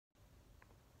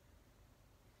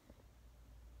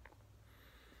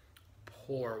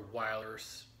poor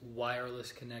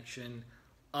wireless connection.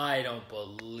 I don't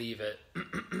believe it.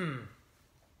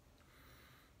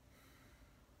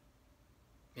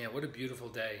 Yeah, what a beautiful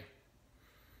day.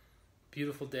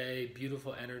 Beautiful day,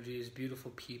 beautiful energies,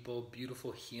 beautiful people,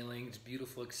 beautiful healings,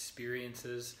 beautiful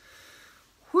experiences.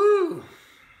 Whoo!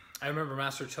 I remember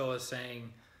Master Choa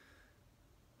saying,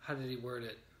 how did he word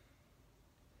it?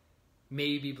 May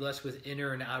you be blessed with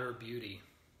inner and outer beauty.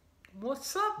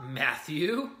 What's up,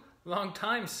 Matthew? Long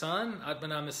time, son. Atma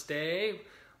Namaste.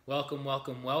 Welcome,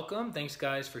 welcome, welcome. Thanks,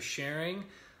 guys, for sharing.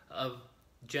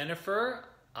 Jennifer,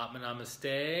 Atma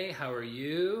Namaste. How are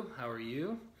you? How are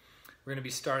you? We're going to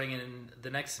be starting in the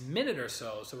next minute or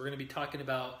so. So we're going to be talking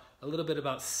about a little bit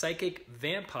about psychic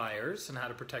vampires and how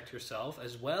to protect yourself,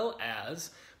 as well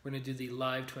as we're going to do the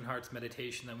live Twin Hearts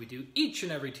meditation that we do each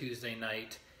and every Tuesday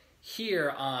night here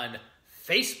on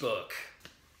Facebook.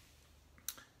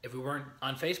 If we weren't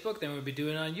on Facebook, then we'd be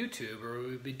doing it on YouTube, or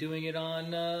we'd be doing it on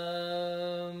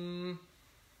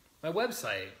my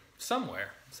website, somewhere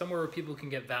where people can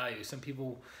get value,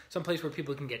 someplace where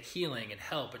people can get healing and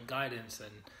help and guidance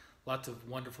and lots of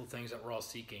wonderful things that we're all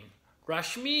seeking.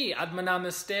 Rashmi, Atma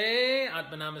Namaste,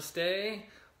 Atma Namaste.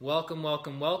 Welcome,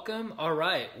 welcome, welcome. All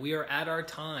right, we are at our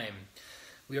time.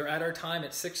 We are at our time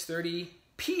at 6:30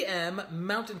 p.m.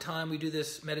 Mountain Time. We do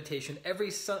this meditation every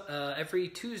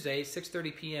Tuesday,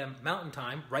 6:30 p.m. Mountain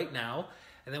Time, right now.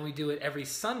 And then we do it every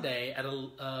Sunday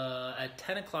at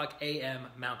 10 o'clock a.m.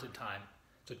 Mountain Time.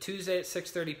 So Tuesday at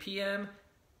 6:30 p.m.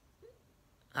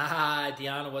 Hi,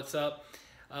 Diana, what's up?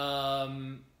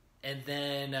 And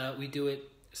then we do it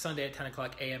Sunday at 10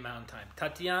 o'clock a.m. Mountain Time.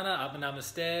 Tatiana, Atma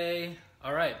Namaste.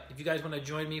 All right, if you guys want to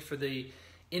join me for the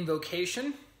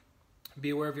invocation,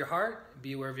 be aware of your heart,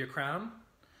 be aware of your crown,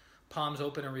 palms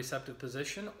open in receptive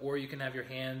position, or you can have your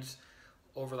hands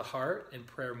over the heart in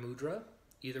prayer mudra.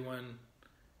 Either one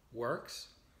works.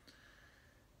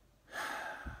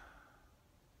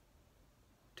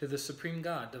 To the Supreme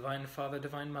God, Divine Father,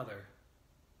 Divine Mother,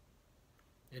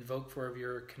 invoke for whoever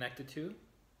you're connected to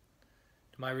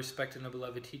my respected and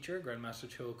beloved teacher, Grandmaster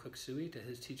Choa Kuk Sui, to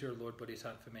his teacher, Lord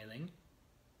Bodhisattva Meiling,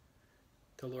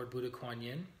 to Lord Buddha Kuan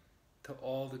Yin, to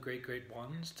all the great, great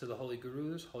ones, to the holy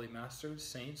gurus, holy masters,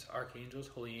 saints, archangels,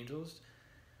 holy angels,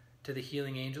 to the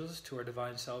healing angels, to our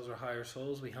divine selves or higher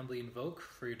souls, we humbly invoke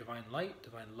for your divine light,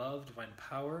 divine love, divine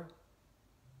power,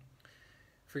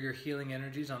 for your healing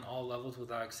energies on all levels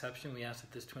without exception. We ask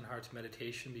that this Twin Hearts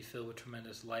meditation be filled with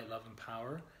tremendous light, love, and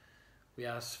power. We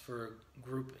ask for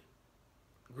group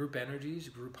energies,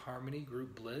 group harmony,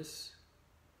 group bliss,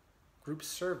 group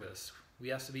service.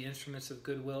 We ask to be instruments of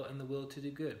goodwill and the will to do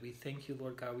good. We thank you,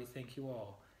 Lord God. We thank you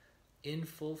all. In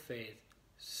full faith,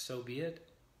 so be it,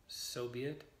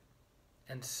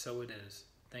 and so it is.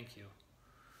 Thank you.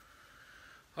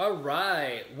 All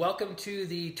right. Welcome to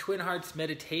the Twin Hearts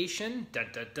meditation. Dun,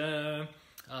 dun, dun.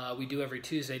 We do every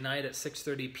Tuesday night at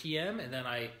 6:30 p.m. And then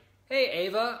hey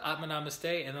Ava, Atma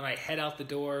Namaste, and then I head out the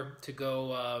door to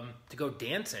go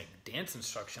dancing, dance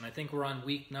instruction. I think we're on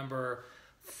week number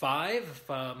 5, if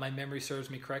my memory serves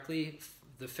me correctly,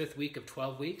 the 5th week of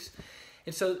 12 weeks.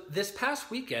 And so this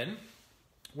past weekend,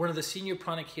 one of the senior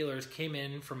pranic healers came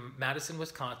in from Madison,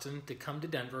 Wisconsin to come to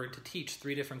Denver and to teach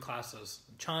 3 different classes.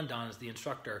 Chandan is the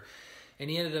instructor, and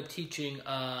he ended up teaching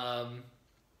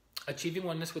Achieving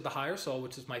Oneness with the Higher Soul,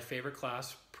 which is my favorite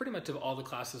class, pretty much of all the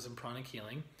classes in pranic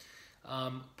healing.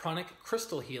 Pranic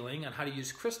crystal healing, on how to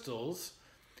use crystals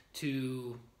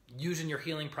to use in your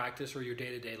healing practice or your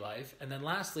day-to-day life. And then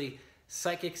lastly,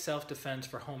 psychic self-defense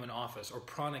for home and office, or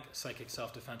pranic psychic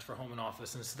self-defense for home and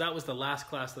office. And so that was the last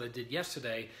class that I did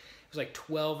yesterday. It was like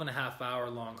 12 and a half hour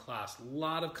long class. A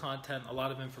lot of content, a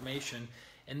lot of information.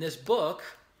 And this book,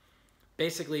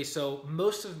 basically, so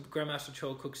most of Grandmaster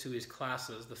Choa Kuk Sui's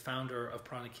classes, the founder of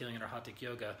Pranic Healing and Arhatic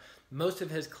Yoga, most of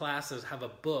his classes have a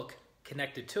book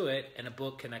connected to it and a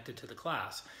book connected to the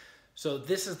class. So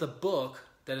this is the book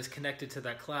that is connected to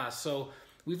that class. So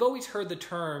we've always heard the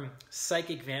term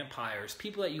psychic vampires,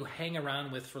 people that you hang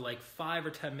around with for like 5 or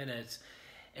 10 minutes,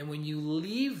 and when you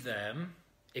leave them,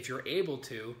 if you're able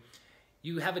to,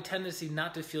 you have a tendency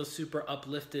not to feel super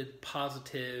uplifted,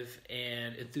 positive,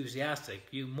 and enthusiastic.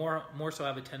 You more so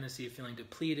have a tendency of feeling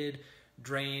depleted,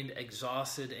 drained,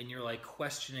 exhausted, and you're like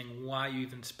questioning why you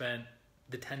even spent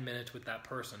the 10 minutes with that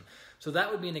person. So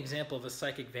that would be an example of a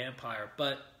psychic vampire,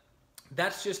 but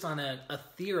that's just on an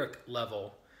etheric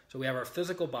level. So we have our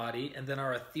physical body and then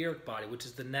our etheric body, which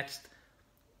is the next,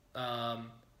 the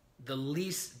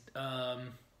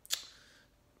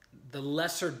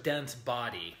lesser dense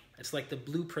body. It's like the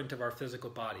blueprint of our physical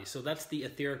body. So that's the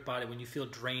etheric body. When you feel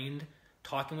drained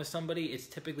talking with somebody, it's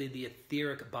typically the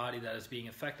etheric body that is being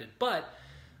affected. But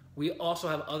we also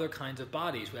have other kinds of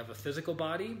bodies. We have a physical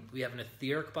body, we have an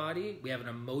etheric body, we have an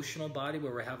emotional body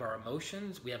where we have our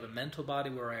emotions, we have a mental body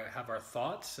where we have our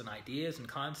thoughts and ideas and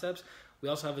concepts. We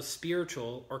also have a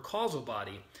spiritual or causal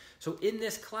body. So in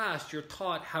this class, you're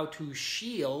taught how to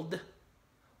shield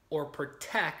or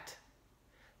protect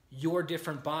your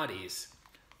different bodies,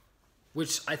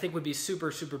 which I think would be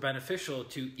super, super beneficial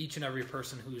to each and every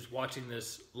person who's watching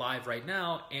this live right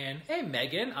now. And hey,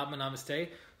 Megan, Atma Namaste,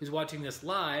 who's watching this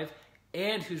live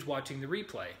and who's watching the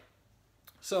replay.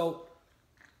 So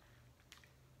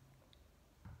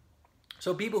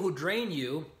people who drain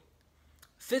you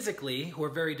physically, who are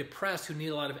very depressed, who need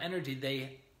a lot of energy,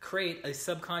 they create a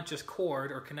subconscious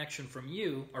cord or connection from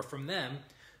you or from them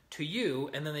to you,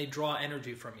 and then they draw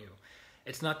energy from you.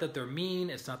 It's not that they're mean,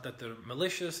 it's not that they're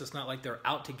malicious, it's not like they're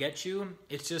out to get you.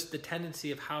 It's just the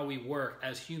tendency of how we work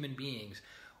as human beings.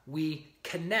 We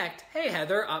connect, hey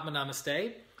Heather, Atma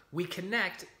Namaste, we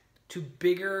connect to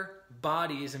bigger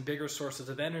bodies and bigger sources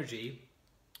of energy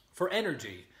for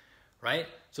energy, right?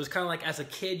 So it's kind of like as a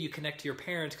kid, you connect to your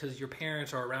parents because your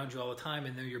parents are around you all the time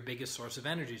and they're your biggest source of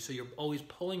energy. So you're always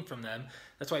pulling from them.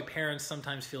 That's why parents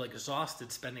sometimes feel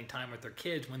exhausted spending time with their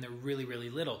kids when they're really, really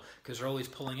little because they're always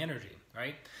pulling energy,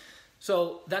 right?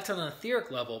 So that's on an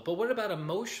etheric level. But what about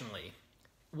emotionally?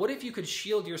 What if you could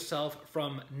shield yourself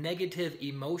from negative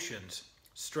emotions?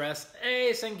 Stress,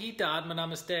 hey, Sangeeta, Atma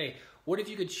Namaste. What if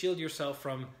you could shield yourself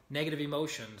from negative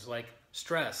emotions like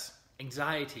stress,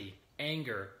 anxiety,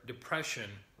 anger, depression,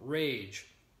 rage?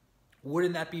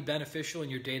 Wouldn't that be beneficial in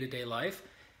your day-to-day life?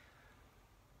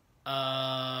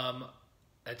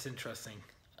 That's interesting.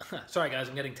 Sorry guys,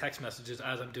 I'm getting text messages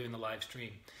as I'm doing the live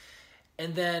stream.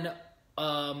 And then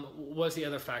what's the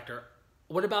other factor?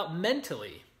 What about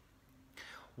mentally?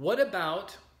 What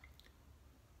about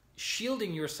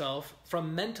shielding yourself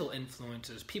from mental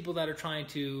influences? People that are trying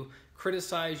to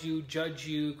criticize you, judge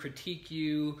you, critique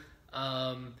you,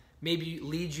 maybe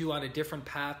lead you on a different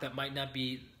path that might not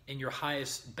be in your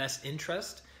highest, best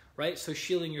interest, right? So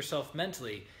shielding yourself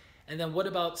mentally. And then what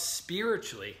about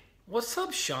spiritually? What's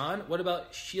up, Sean? What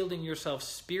about shielding yourself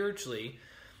spiritually?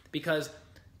 Because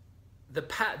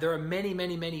there are many,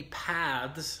 many, many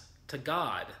paths to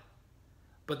God,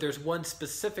 but there's one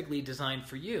specifically designed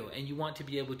for you, and you want to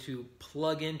be able to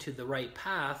plug into the right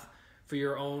path for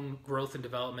your own growth and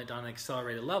development on an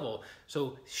accelerated level.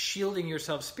 So shielding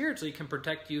yourself spiritually can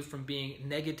protect you from being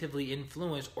negatively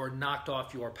influenced or knocked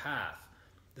off your path.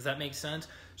 Does that make sense?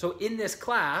 So in this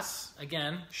class,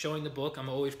 again, showing the book, I'm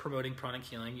always promoting pranic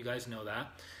healing. You guys know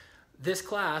that. This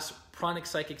class, Pranic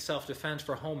Psychic Self-Defense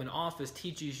for Home and Office,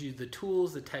 teaches you the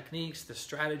tools, the techniques, the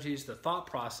strategies, the thought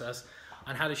process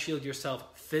on how to shield yourself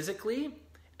physically,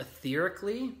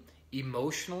 etherically,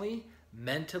 emotionally,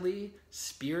 mentally,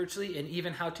 spiritually, and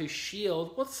even how to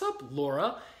shield, what's up,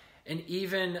 Laura? And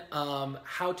even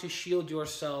how to shield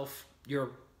yourself,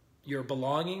 your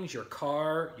belongings, your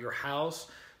car, your house,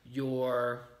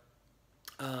 your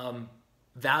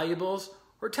valuables.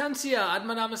 Hortensia,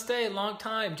 Atma Namaste, long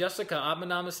time. Jessica, Atma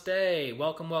Namaste,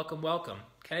 welcome, welcome, welcome.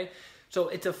 Okay, so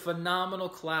it's a phenomenal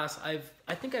class. I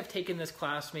think I've taken this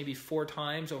class maybe 4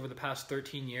 times over the past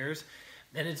 13 years,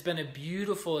 and it's been a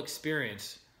beautiful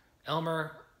experience.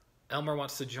 Elmer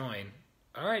wants to join.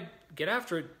 All right, get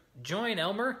after it. Join,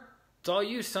 Elmer. It's all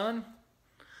you, son.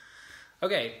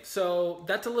 Okay, so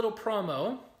that's a little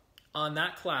promo on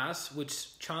that class, which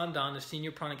Chandan, the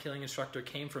senior pranic healing instructor,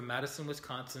 came from Madison,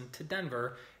 Wisconsin to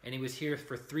Denver, and he was here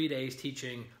for 3 days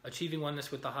teaching Achieving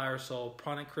Oneness with the Higher Soul,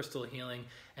 Pranic Crystal Healing,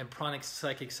 and Pranic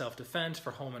Psychic Self-Defense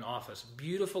for Home and Office.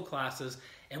 Beautiful classes,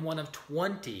 and one of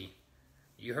 20,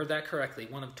 you heard that correctly,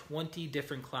 one of 20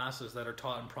 different classes that are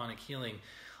taught in pranic healing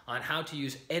on how to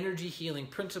use energy healing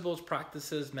principles,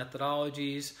 practices,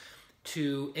 methodologies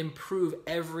to improve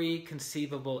every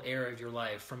conceivable area of your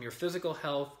life, from your physical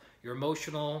health, your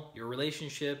emotional, your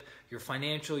relationship, your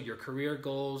financial, your career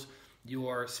goals,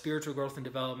 your spiritual growth and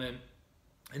development.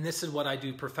 And this is what I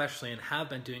do professionally and have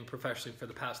been doing professionally for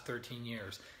the past 13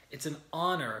 years. It's an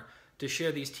honor to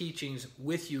share these teachings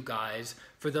with you guys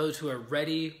for those who are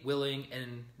ready, willing,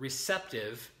 and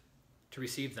receptive to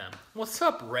receive them. What's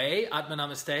up, Ray? Atma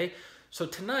Namaste. So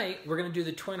tonight, we're going to do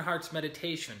the Twin Hearts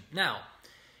meditation. Now,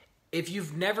 if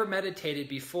you've never meditated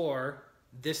before,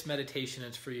 this meditation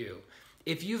is for you.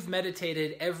 If you've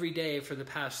meditated every day for the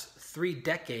past 3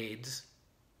 decades,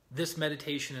 this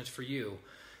meditation is for you.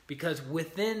 Because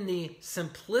within the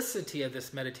simplicity of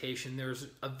this meditation, there's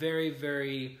a very,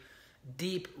 very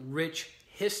deep, rich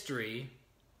history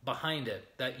behind it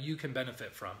that you can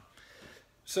benefit from.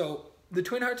 So the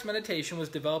Twin Hearts meditation was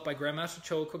developed by Grandmaster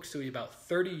Choa Kok Sui about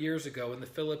 30 years ago in the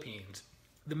Philippines.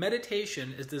 The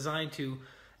meditation is designed to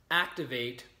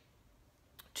activate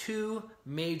two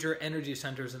major energy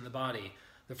centers in the body.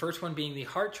 The first one being the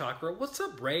heart chakra. What's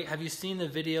up, Ray? Have you seen the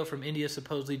video from India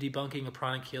supposedly debunking a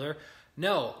pranic healer?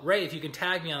 No. Ray, if you can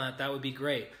tag me on that, that would be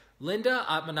great. Linda,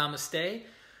 Atma Namaste.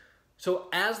 So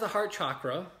as the heart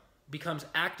chakra becomes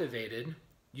activated,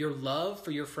 your love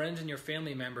for your friends and your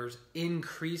family members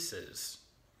increases.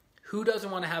 Who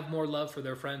doesn't want to have more love for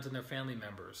their friends and their family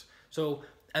members? So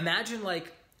imagine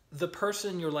like the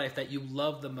person in your life that you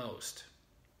love the most.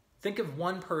 Think of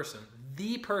one person,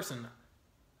 the person.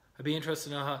 I'd be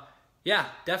interested to know how. Yeah,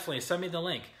 definitely. Send me the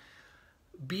link.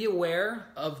 Be aware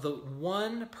of the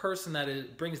one person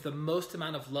that brings the most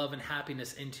amount of love and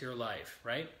happiness into your life,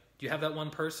 right? Do you have that one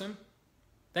person?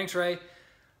 Thanks, Ray.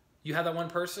 You have that one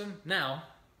person? Now,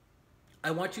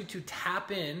 I want you to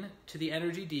tap in to the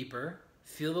energy deeper.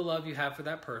 Feel the love you have for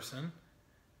that person.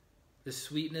 The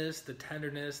sweetness, the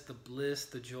tenderness, the bliss,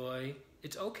 the joy.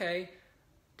 It's okay.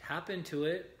 Tap into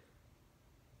it.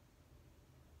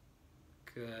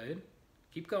 Good.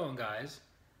 Keep going, guys.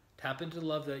 Tap into the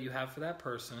love that you have for that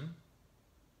person.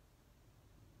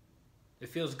 It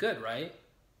feels good, right?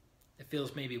 It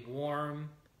feels maybe warm,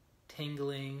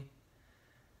 tingling,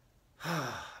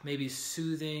 maybe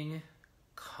soothing,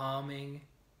 calming,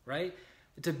 right?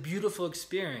 It's a beautiful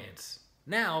experience.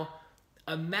 Now,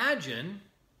 imagine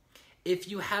if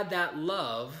you had that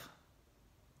love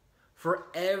for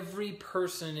every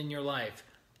person in your life,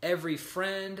 every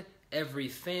friend, every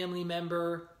family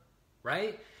member,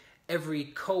 right? Every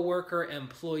coworker,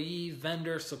 employee,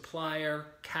 vendor, supplier,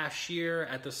 cashier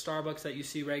at the Starbucks that you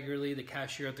see regularly, the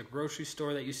cashier at the grocery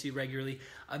store that you see regularly.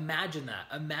 Imagine that.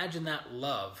 Imagine that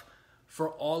love for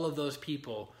all of those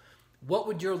people. What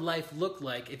would your life look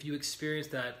like if you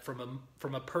experienced that from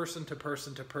a person to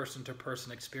person to person to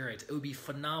person experience? It would be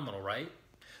phenomenal, right?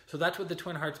 So that's what the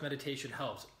Twin Hearts meditation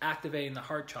helps, activating the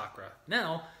heart chakra.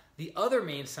 Now, the other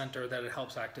main center that it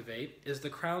helps activate is the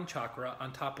crown chakra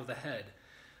on top of the head.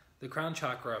 The crown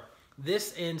chakra.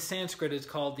 This in Sanskrit is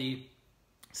called the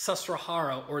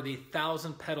Sahasrahara, or the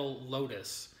 1,000-petal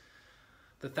lotus.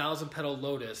 The 1,000-petal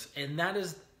lotus. And that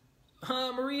is,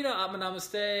 Marina, Atma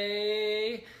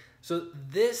Namaste. So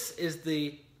this is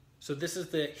the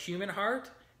human heart,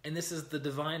 and this is the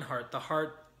divine heart, the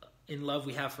heart in love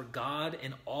we have for God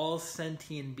and all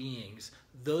sentient beings.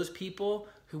 Those people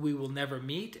who we will never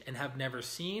meet and have never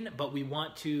seen, but we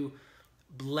want to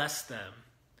bless them.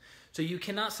 So you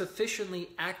cannot sufficiently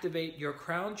activate your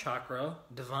crown chakra,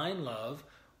 divine love,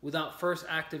 without first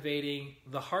activating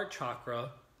the heart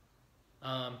chakra,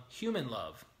 human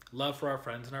love, love for our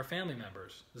friends and our family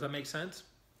members. Does that make sense?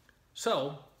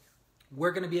 So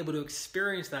we're going to be able to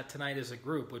experience that tonight as a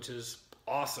group, which is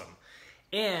awesome.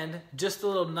 And just a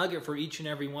little nugget for each and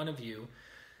every one of you,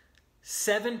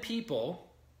 7 people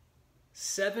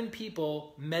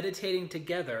meditating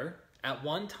together at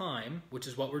one time, which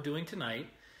is what we're doing tonight,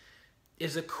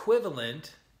 is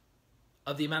equivalent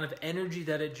of the amount of energy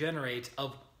that it generates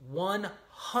of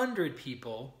 100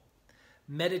 people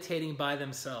meditating by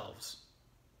themselves.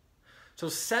 So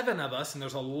 7 of us, and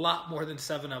there's a lot more than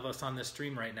 7 of us on this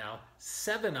stream right now,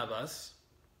 7 of us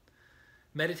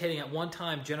meditating at one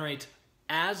time generates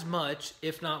as much,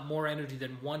 if not more energy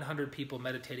than 100 people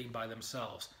meditating by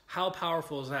themselves. How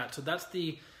powerful is that? So that's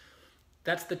the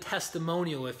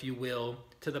testimonial, if you will,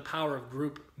 to the power of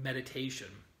group meditation.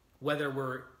 Whether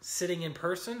we're sitting in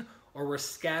person or we're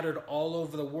scattered all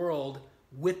over the world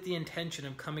with the intention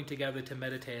of coming together to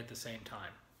meditate at the same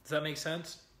time. Does that make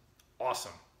sense?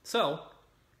 Awesome. So,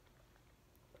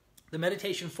 the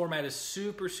meditation format is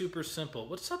super, super simple.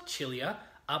 What's up, Chilia?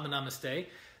 Atma Namaste.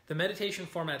 The meditation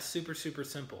format's super, super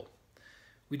simple.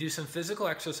 We do some physical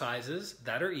exercises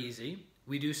that are easy.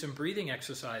 We do some breathing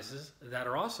exercises that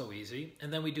are also easy.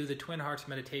 And then we do the Twin Hearts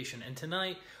meditation. And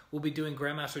tonight, we'll be doing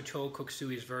Grandmaster Choa Kok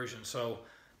Sui's version. So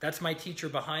that's my teacher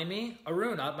behind me.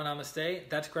 Arun, Atma Namaste.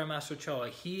 That's Grandmaster Choa.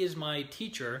 He is my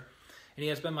teacher, and he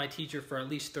has been my teacher for at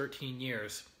least 13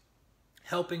 years,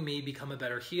 helping me become a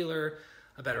better healer,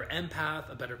 a better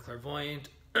empath, a better clairvoyant,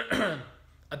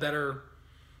 a better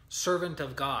servant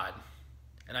of God.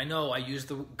 And I know I use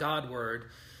the God word.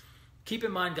 Keep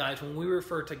in mind, guys, when we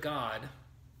refer to God,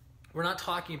 we're not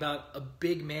talking about a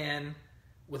big man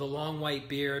with a long white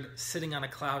beard sitting on a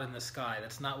cloud in the sky.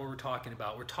 That's not what we're talking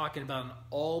about. We're talking about an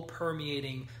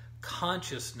all-permeating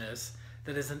consciousness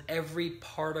that is in every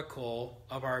particle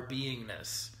of our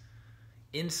beingness,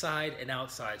 inside and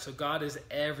outside. So God is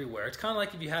everywhere. It's kind of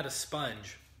like if you had a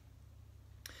sponge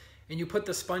and you put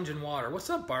the sponge in water. What's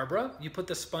up, Barbara? You put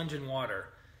the sponge in water.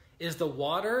 Is the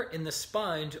water in the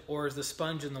sponge or is the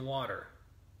sponge in the water?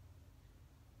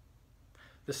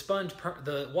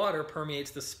 The water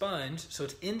permeates the sponge, so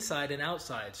it's inside and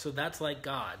outside. So that's like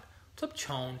God. What's up,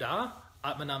 Chonda?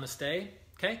 Atma Namaste.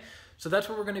 Okay, so that's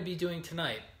what we're going to be doing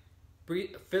tonight.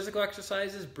 Physical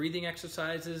exercises, breathing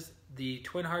exercises, the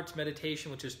Twin Hearts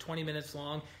meditation, which is 20 minutes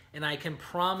long. And I can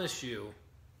promise you,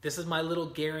 this is my little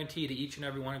guarantee to each and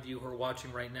every one of you who are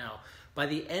watching right now. By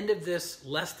the end of this,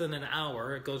 less than an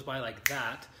hour, it goes by like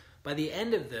that. By the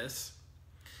end of this,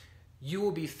 you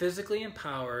will be physically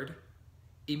empowered,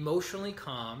 emotionally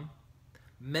calm,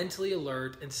 mentally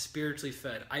alert, and spiritually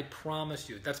fed. I promise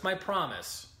you. That's my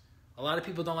promise. A lot of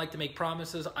people don't like to make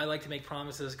promises. I like to make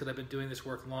promises because I've been doing this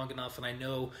work long enough and I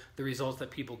know the results that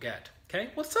people get. Okay?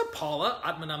 What's up, Paula?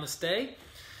 Atma Namaste.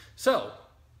 So,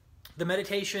 the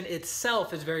meditation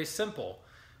itself is very simple.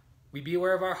 We be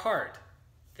aware of our heart.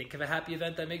 Think of a happy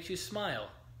event that makes you smile.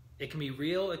 It can be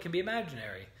real, it can be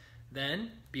imaginary.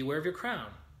 Then, be aware of your crown.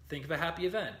 Think of a happy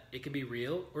event. It can be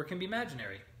real or it can be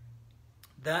imaginary.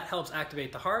 That helps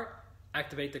activate the heart,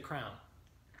 activate the crown.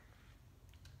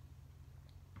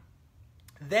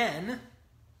 Then,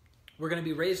 we're going to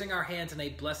be raising our hands in a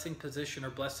blessing position or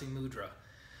blessing mudra.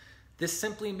 This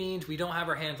simply means we don't have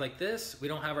our hands like this, we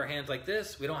don't have our hands like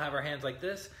this, we don't have our hands like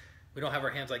this, we don't have our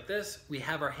hands like this. We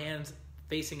have our hands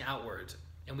facing outwards.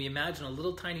 And we imagine a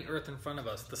little tiny earth in front of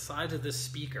us, the size of this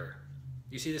speaker.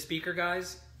 You see the speaker,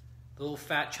 guys? The little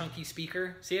fat, chunky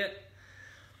speaker? See it?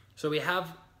 So we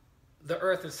have the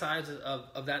earth the size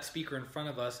of that speaker in front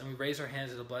of us, and we raise our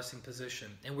hands in a blessing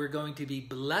position. And we're going to be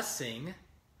blessing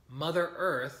Mother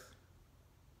Earth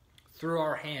through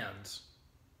our hands,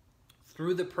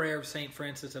 through the prayer of St.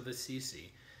 Francis of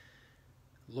Assisi.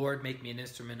 Lord, make me an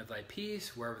instrument of thy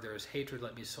peace. Wherever there is hatred,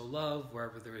 let me sow love.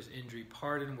 Wherever there is injury,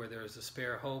 pardon. Where there is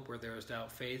despair, hope. Where there is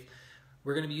doubt, faith.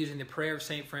 We're going to be using the prayer of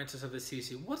St. Francis of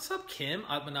Assisi. What's up, Kim?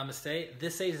 Atma Namaste.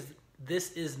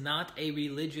 This is not a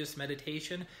religious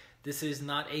meditation. This is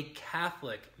not a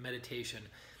Catholic meditation.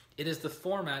 It is the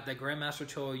format that Grandmaster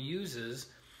Choa uses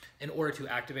in order to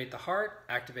activate the heart,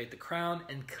 activate the crown,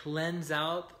 and cleanse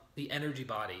out the energy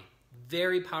body.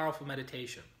 Very powerful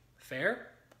meditation. Fair?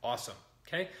 Awesome.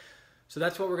 Okay? So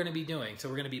that's what we're going to be doing. So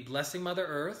we're going to be blessing Mother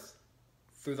Earth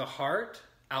through the heart,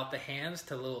 out the hands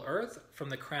to little earth, from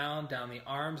the crown down the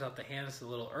arms, out the hands to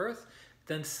little earth.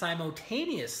 Then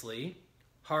simultaneously,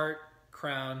 heart,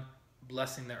 crown,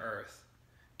 blessing the earth.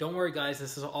 Don't worry, guys.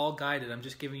 This is all guided. I'm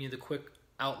just giving you the quick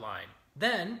outline.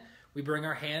 Then we bring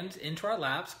our hands into our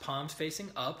laps, palms facing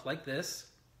up like this.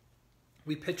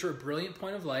 We picture a brilliant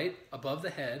point of light above the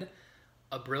head,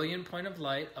 a brilliant point of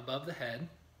light above the head,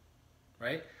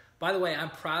 right? By the way, I'm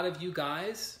proud of you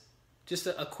guys. Just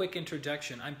a quick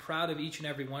interjection. I'm proud of each and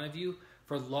every one of you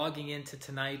for logging into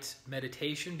tonight's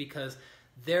meditation, because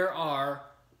there are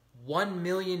 1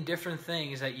 million different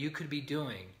things that you could be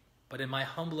doing. But in my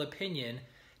humble opinion,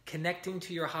 connecting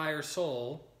to your higher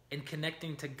soul and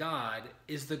connecting to God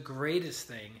is the greatest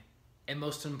thing and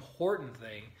most important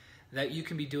thing that you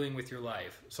can be doing with your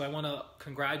life. So I want to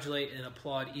congratulate and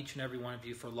applaud each and every one of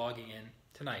you for logging in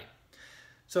tonight.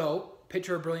 So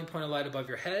picture a brilliant point of light above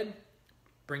your head,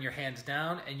 bring your hands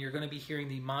down, and you're going to be hearing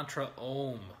the mantra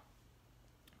Om.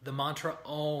 The mantra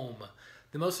Om.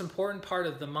 The most important part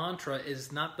of the mantra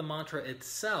is not the mantra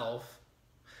itself,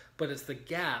 but it's the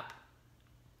gap,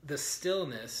 the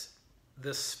stillness,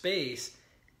 the space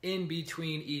in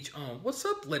between each Om. What's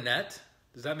up, Lynette?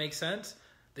 Does that make sense?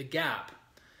 The gap.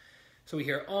 So we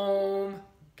hear Om,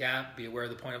 gap, be aware of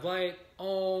the point of light.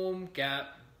 Om,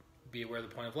 gap, be aware of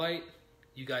the point of light.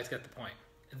 You guys get the point.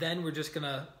 Then we're just going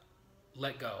to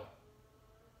let go.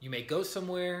 You may go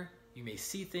somewhere. You may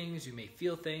see things. You may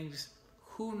feel things.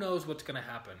 Who knows what's going to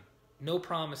happen? No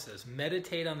promises.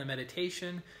 Meditate on the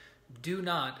meditation. Do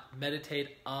not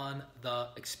meditate on the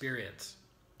experience.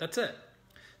 That's it.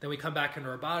 Then we come back into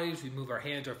our bodies. We move our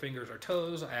hands, our fingers, our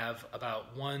toes. I have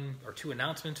about 1 or 2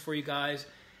 announcements for you guys.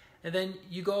 And then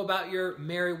you go about your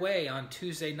merry way on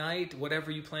Tuesday night,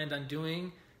 whatever you planned on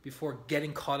doing before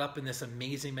getting caught up in this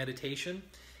amazing meditation.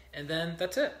 And then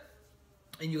that's it.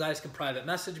 And you guys can private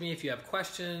message me if you have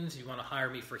questions, you want to hire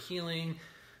me for healing,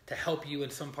 to help you in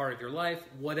some part of your life,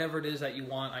 whatever it is that you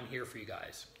want, I'm here for you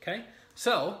guys. Okay?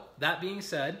 So, that being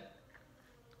said,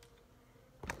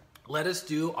 let us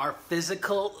do our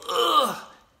physical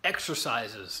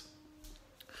exercises.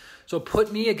 So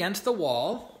put me against the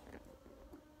wall.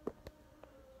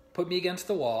 Put me against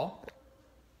the wall,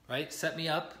 right? Set me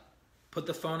up. Put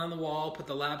the phone on the wall. Put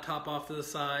the laptop off to the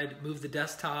side. Move the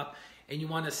desktop. And you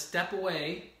want to step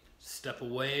away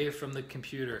from the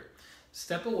computer.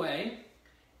 Step away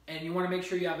And you want to make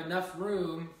sure you have enough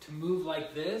room to move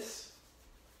like this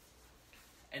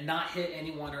and not hit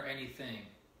anyone or anything,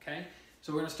 okay?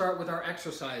 So we're going to start with our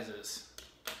exercises.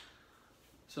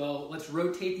 So let's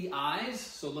rotate the eyes.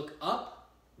 So look up,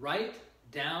 right,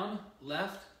 down,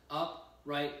 left, up,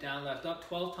 right, down, left, up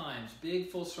 12 times. Big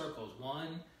full circles.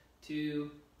 1,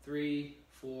 2, 3,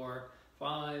 4,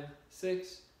 5,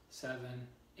 6, 7,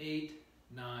 8,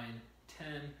 9, 10,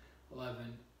 11,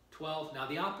 12. Now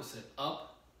the opposite.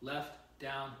 Up, left,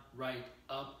 down, right,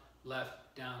 up,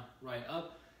 left, down, right,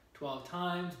 up. 12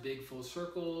 times, big full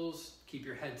circles. Keep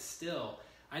your head still.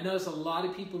 I notice a lot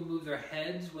of people move their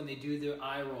heads when they do their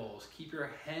eye rolls. Keep your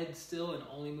head still and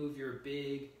only move your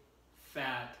big,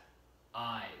 fat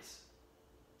eyes.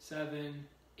 7,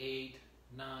 8,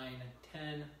 9,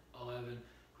 10, 11,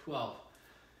 12.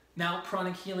 Now,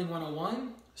 Pranic Healing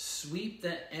 101, sweep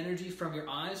the energy from your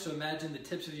eyes. So imagine the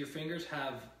tips of your fingers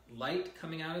have light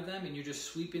coming out of them and you're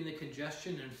just sweeping the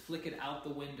congestion and flick it out the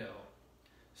window.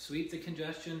 Sweep the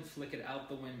congestion, flick it out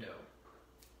the window.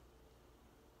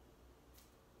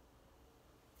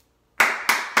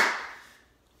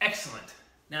 Excellent.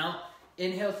 Now,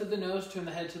 inhale through the nose, turn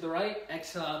the head to the right.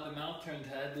 Exhale out the mouth, turn the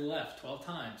head to the left 12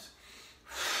 times.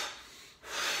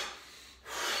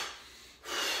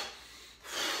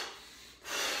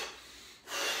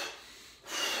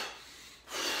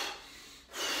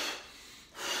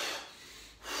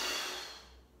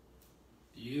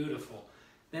 Beautiful.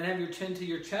 Then have your chin to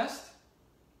your chest.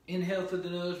 Inhale through the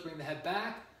nose, bring the head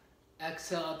back.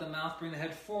 Exhale out the mouth, bring the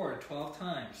head forward 12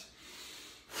 times.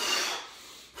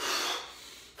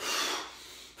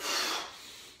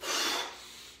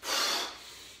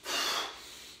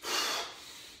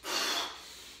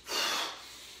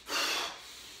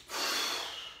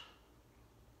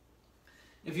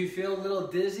 If you feel a little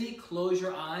dizzy, close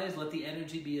your eyes, let the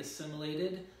energy be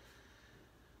assimilated.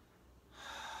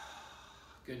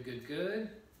 Good, good, good.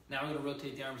 Now we're going to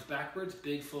rotate the arms backwards,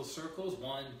 big full circles.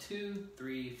 1, 2,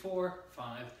 3, 4,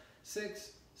 5,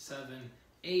 6, 7,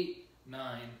 8,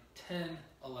 9, 10,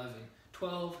 11,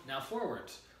 12. Now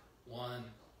forwards. 1,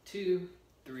 2,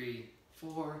 3,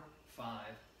 4, 5,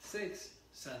 6,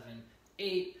 7,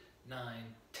 8, 9,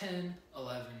 10,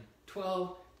 11,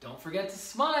 12. Don't forget to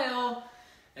smile.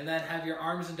 And then have your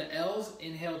arms into L's.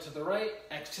 Inhale to the right,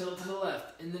 exhale to the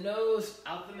left. In the nose,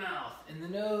 out the mouth. In the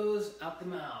nose, out the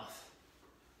mouth.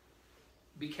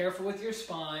 Be careful with your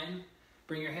spine.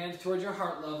 Bring your hands towards your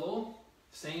heart level.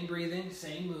 Same breathing,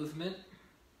 same movement.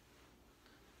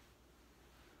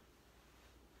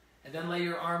 And then let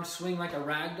your arms swing like a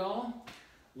rag doll.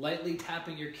 Lightly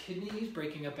tapping your kidneys,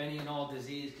 breaking up any and all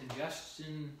disease,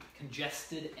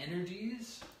 congested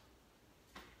energies.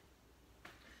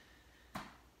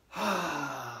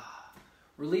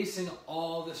 Releasing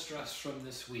all the stress from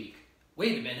this week.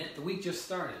 Wait a minute, the week just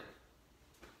started.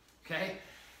 Okay?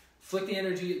 Flick the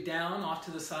energy down off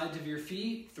to the sides of your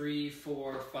feet. 3,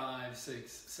 4, 5,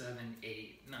 6, 7,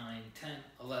 8, 9, 10,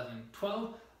 11,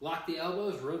 12. Lock the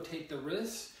elbows, rotate the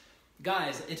wrists.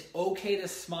 Guys, it's okay to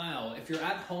smile. If you're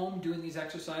at home doing these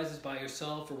exercises by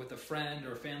yourself or with a friend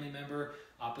or a family member,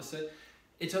 opposite,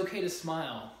 it's okay to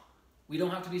smile. We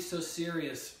don't have to be so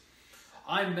serious.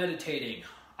 I'm meditating.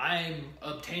 I'm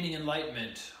obtaining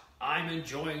enlightenment. I'm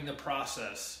enjoying the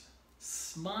process.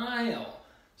 Smile.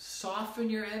 Soften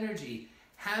your energy.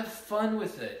 Have fun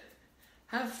with it.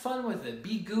 Have fun with it.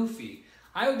 Be goofy.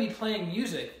 I would be playing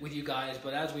music with you guys,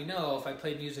 but as we know, if I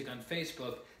play music on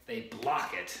Facebook, they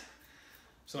block it.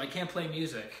 So I can't play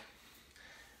music.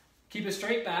 Keep it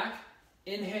straight back.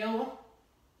 Inhale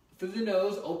through the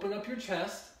nose. Open up your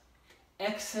chest.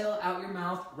 Exhale out your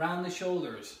mouth. Round the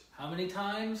shoulders. How many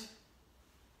times?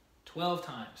 12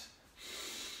 times.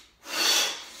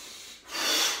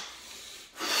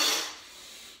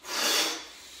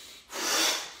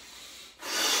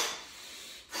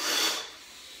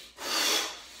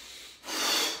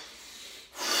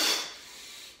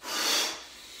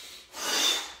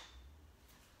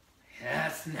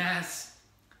 Yes.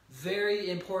 Very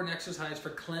important exercise for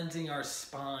cleansing our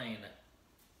spine.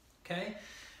 Okay?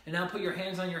 And now put your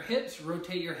hands on your hips,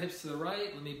 rotate your hips to the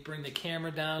right. Let me bring the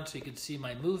camera down so you can see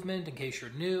my movement in case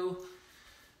you're new.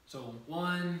 So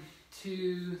 1,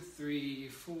 2, 3,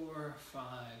 4, 5,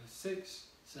 6,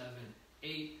 7,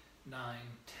 8, 9,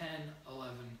 10,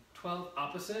 11, 12.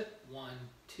 Opposite. 1,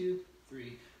 2,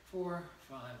 3, 4,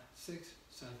 5, 6,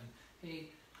 7,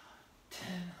 8, 10,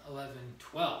 11,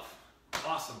 12.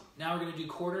 Awesome. Now we're going to do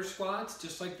quarter squats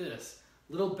just like this.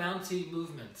 Little bouncy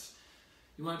movements.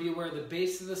 You want to be aware of the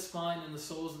base of the spine and the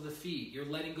soles of the feet. You're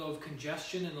letting go of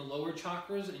congestion in the lower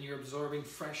chakras and you're absorbing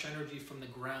fresh energy from the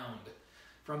ground.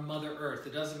 from Mother Earth.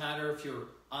 It doesn't matter if you're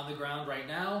on the ground right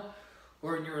now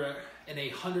or you're in a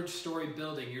 100-story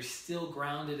building, you're still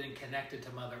grounded and connected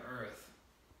to Mother Earth.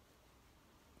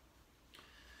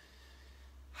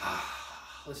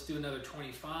 Let's do another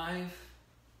 25.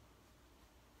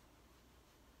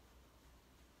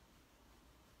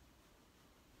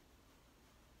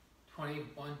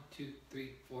 One, 2, 3,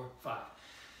 4, 5.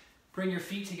 Bring your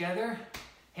feet together,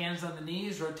 hands on the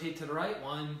knees, rotate to the right.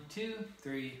 1, 2,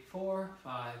 3, 4,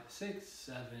 5, 6,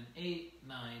 7, 8,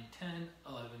 9, 10,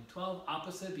 11, 12.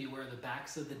 Opposite, be aware of the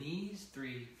backs of the knees.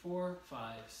 3, 4,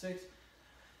 5, 6,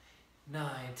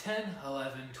 9, 10,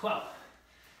 11, 12.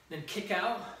 Then kick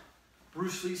out,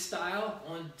 Bruce Lee style.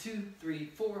 1, 2, 3,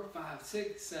 4, 5,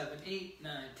 6, 7, 8,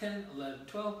 9, 10, 11,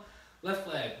 12. Left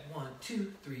leg, 1,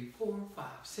 2, 3, 4, 5,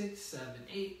 6, 7,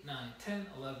 8, 9, 10,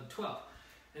 11, 12.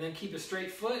 And then keep a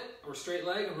straight foot or straight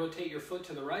leg and rotate your foot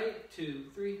to the right. 2,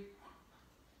 3.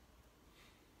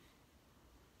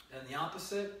 And the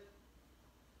opposite.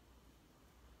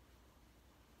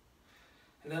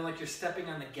 And then like you're stepping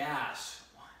on the gas.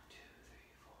 1, 2, 3,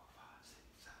 4, 5,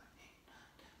 6, 7, 8,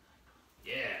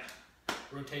 9, 10. Yeah.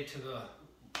 Rotate to the,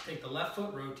 take the left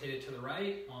foot, rotate it to the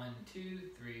right. 1, 2,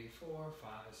 3, 4, 5,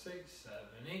 6, 7,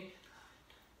 8,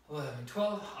 11,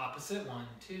 12. Opposite. 1,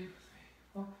 2, 3,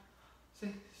 4,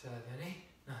 6, 7, 8,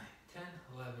 9, 10,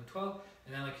 11, 12.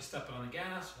 And then like you're stepping on the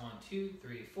gas. 1, 2,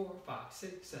 3, 4, 5,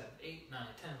 6, 7, 8, 9,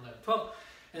 10, 11, 12.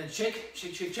 And then shake,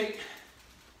 shake, shake, shake.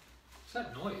 What's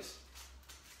that noise?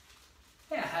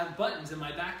 Hey, I have buttons in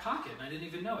my back pocket and I didn't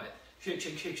even know it. Shake,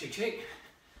 shake, shake, shake, shake.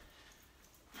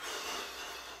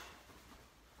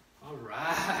 All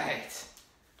right.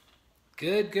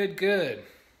 Good, good, good.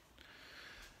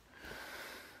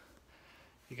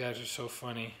 You guys are so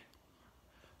funny.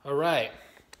 All right.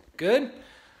 Good.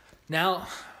 Now,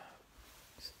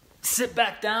 sit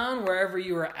back down wherever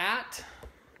you are at.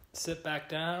 Sit back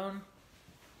down.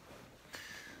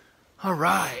 All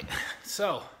right.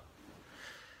 So,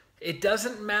 it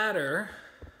doesn't matter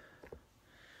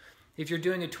if you're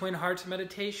doing a Twin Hearts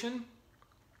meditation,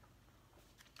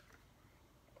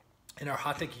 an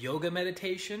Arhatic yoga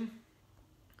meditation,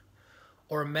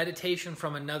 or a meditation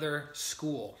from another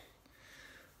school.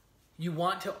 You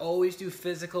want to always do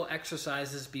physical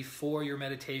exercises before your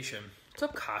meditation. What's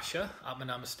up, Kasha? Atma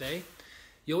Namaste.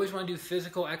 You always want to do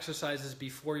physical exercises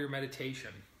before your meditation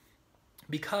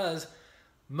because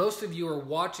most of you are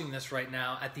watching this right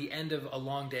now at the end of a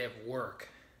long day of work.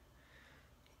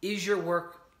 Is your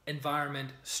work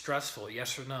environment stressful?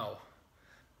 Yes or no?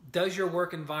 Does your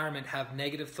work environment have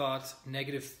negative thoughts,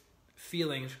 negative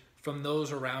feelings from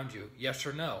those around you? Yes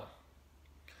or no?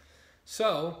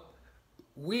 So,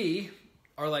 we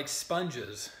are like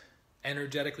sponges,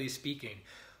 energetically speaking.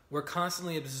 We're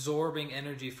constantly absorbing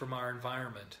energy from our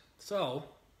environment. So,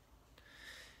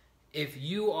 if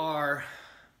you are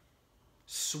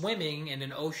swimming in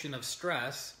an ocean of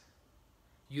stress,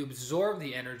 you absorb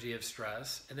the energy of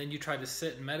stress, and then you try to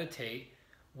sit and meditate.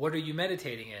 What are you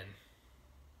meditating in?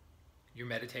 You're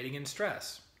meditating in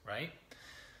stress, right?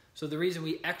 So the reason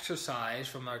we exercise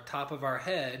from our top of our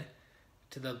head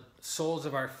to the soles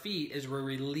of our feet is we're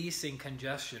releasing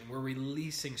congestion. We're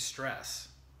releasing stress.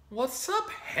 What's up,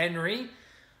 Henry?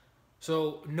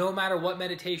 So no matter what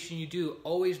meditation you do,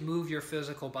 always move your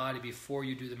physical body before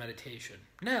you do the meditation.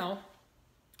 Now,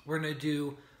 we're going to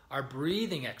do our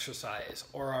breathing exercise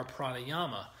or our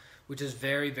pranayama, which is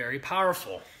very, very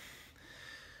powerful.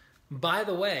 By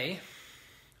the way,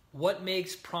 what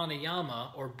makes pranayama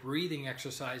or breathing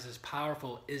exercises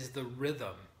powerful is the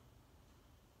rhythm.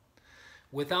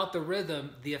 Without the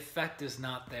rhythm, the effect is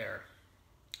not there.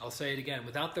 I'll say it again.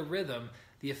 Without the rhythm,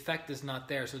 the effect is not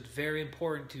there. So it's very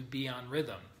important to be on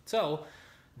rhythm. So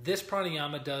this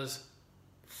pranayama does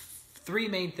three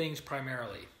main things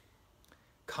primarily.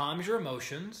 Calms your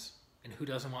emotions, and who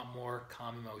doesn't want more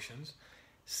calm emotions?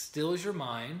 Stills your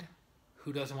mind,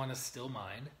 who doesn't want a still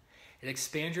mind? It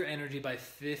expands your energy by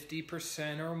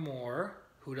 50% or more.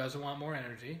 Who doesn't want more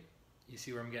energy? You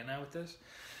see where I'm getting at with this?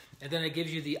 And then it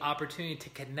gives you the opportunity to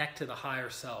connect to the higher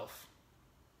self.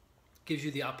 Gives you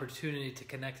the opportunity to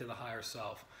connect to the higher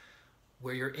self,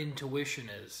 where your intuition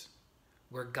is,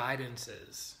 where guidance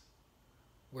is,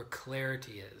 where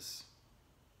clarity is.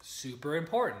 Super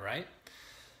important, right?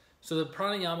 So the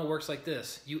pranayama works like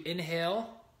this. You inhale,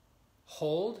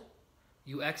 hold.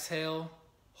 You exhale,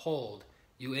 hold.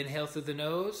 You inhale through the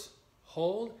nose,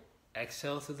 hold.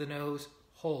 Exhale through the nose,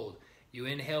 hold. You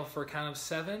inhale for a count of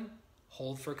 7,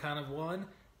 hold for a count of 1.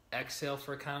 Exhale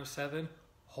for a count of 7,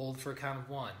 hold for a count of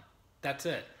 1. That's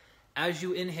it. As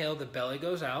you inhale, the belly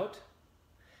goes out.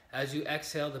 As you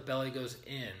exhale, the belly goes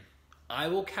in. I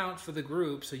will count for the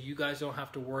group so you guys don't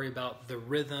have to worry about the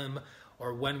rhythm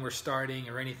or when we're starting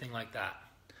or anything like that.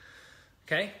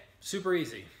 Okay? Super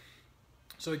easy.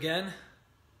 So again,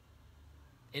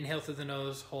 inhale through the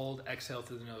nose, hold, exhale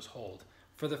through the nose, hold.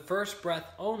 For the first breath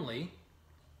only,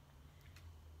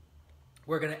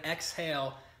 we're going to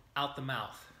exhale out the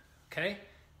mouth. Okay?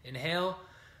 Inhale,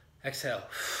 exhale.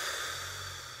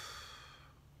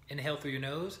 Inhale through your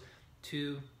nose.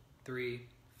 2, 3,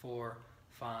 4,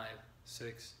 5,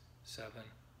 6, 7.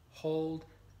 Hold.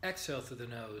 Exhale through the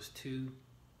nose. 2,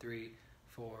 3,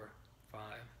 4, 5,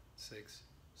 6,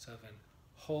 7.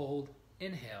 Hold.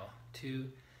 Inhale. 2,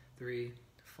 3,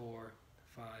 4,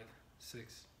 5,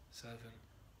 6, 7.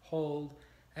 Hold.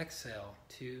 Exhale.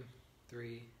 2,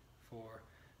 3, 4,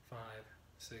 5,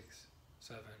 6,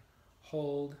 7.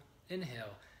 Hold.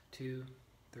 Inhale. 2,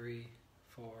 3,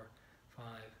 4, 5,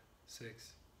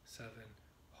 6, 7.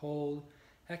 Hold.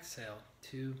 Exhale.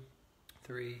 2,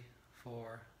 3,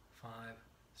 4, 5,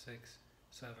 6,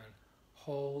 7.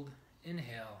 Hold.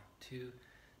 Inhale. 2,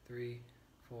 3,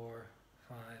 4,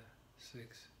 5,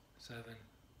 6, 7.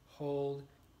 Hold.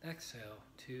 Exhale.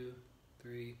 2,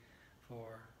 3,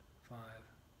 4, 5,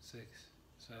 6,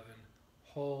 7.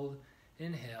 Hold.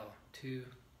 Inhale. 2,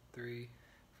 3,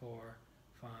 4,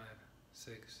 5,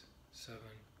 6, 7.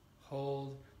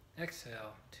 Hold.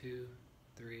 Exhale. 2,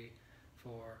 3,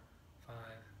 4, 5,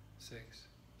 6,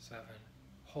 7.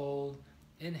 Hold.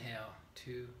 Inhale.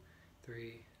 2,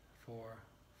 3, 4,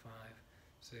 5,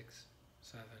 6,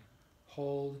 7.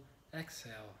 Hold.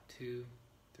 Exhale. 2,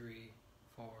 3,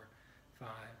 4, 5,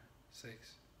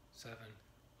 6, 7.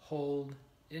 Hold.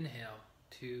 Inhale.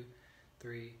 2,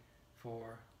 3,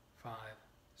 4, 5,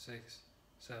 6,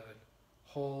 7.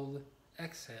 Hold.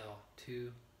 Exhale.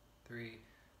 2, 3,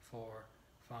 4,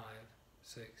 5,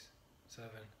 6, 7.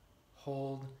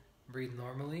 Hold. Breathe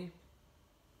normally.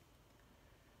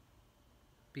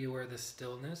 Be aware of the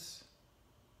stillness.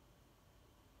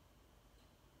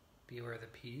 Be aware of the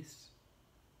peace.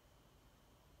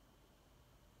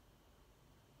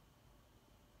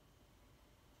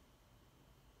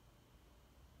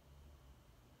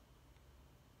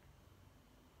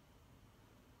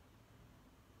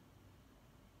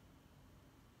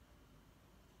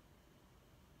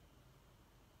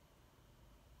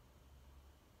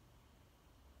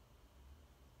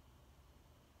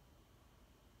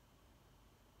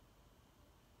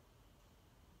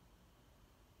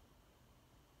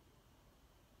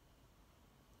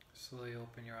 Slowly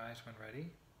open your eyes when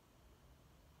ready.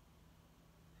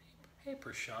 Hey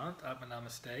Prashant, Atma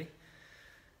Namaste.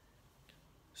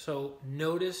 So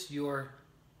notice your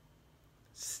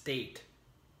state,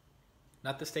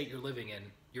 not the state you're living in,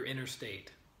 your inner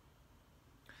state.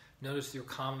 Notice your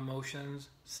calm emotions,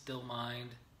 still mind.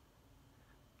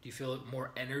 Do you feel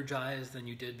more energized than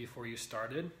you did before you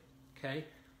started? Okay,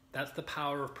 that's the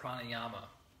power of pranayama.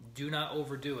 Do not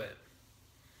overdo it.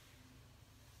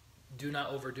 Do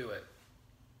not overdo it.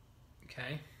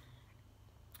 Okay?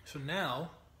 So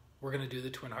now we're going to do the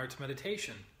Twin Hearts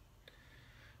meditation,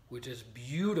 which is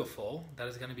beautiful. That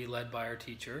is going to be led by our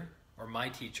teacher, or my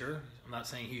teacher. I'm not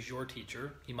saying he's your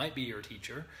teacher. He might be your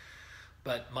teacher.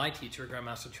 But my teacher,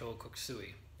 Grandmaster Choa Kok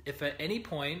Sui. If at any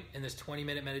point in this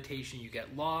 20-minute meditation you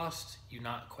get lost, you're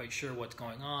not quite sure what's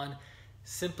going on,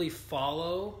 simply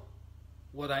follow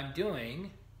what I'm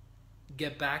doing.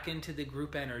 Get back into the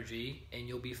group energy and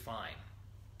you'll be fine.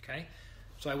 Okay?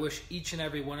 So I wish each and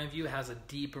every one of you has a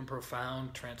deep and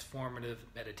profound transformative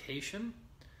meditation.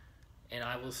 And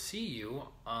I will see you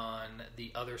on the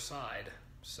other side,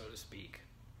 so to speak.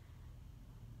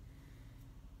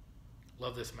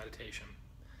 Love this meditation.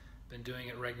 Been doing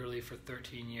it regularly for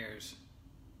 13 years.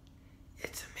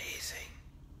 It's amazing.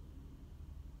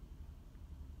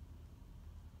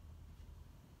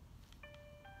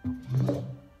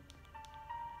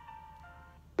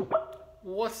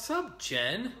 What's up,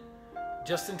 Jen?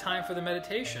 Just in time for the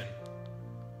meditation.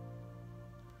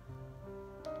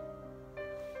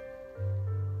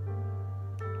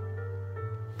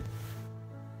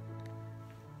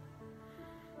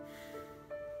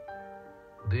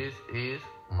 This is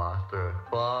Master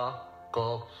Choa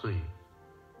Kok Sui.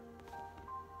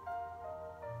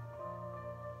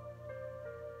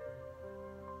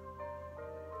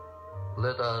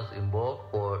 Let us invoke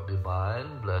for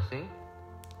divine blessing.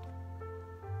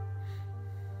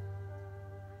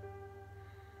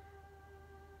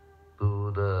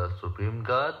 To the Supreme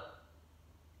God,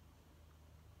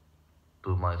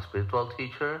 to my spiritual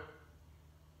teacher,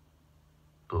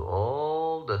 to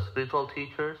all the spiritual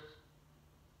teachers,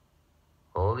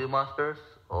 holy masters,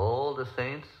 all the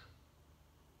saints,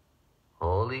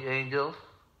 holy angels,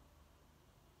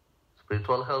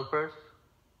 spiritual helpers,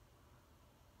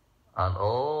 and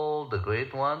all the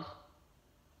great ones,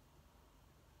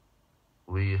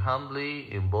 we humbly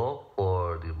invoke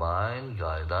for divine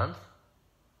guidance,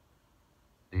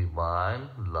 divine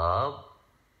love,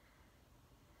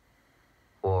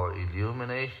 for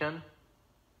illumination,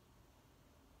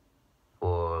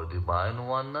 for divine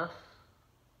oneness,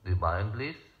 divine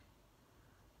bliss,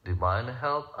 divine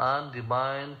help, and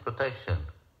divine protection.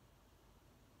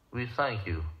 We thank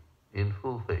you in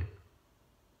full faith.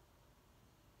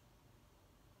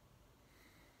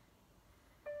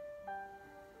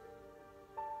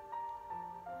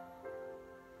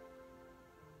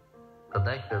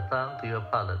 Connect your tongue to your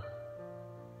palate.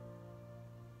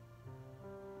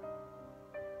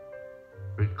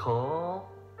 Recall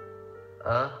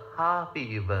a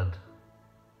happy event.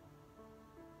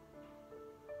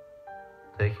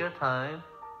 Take your time.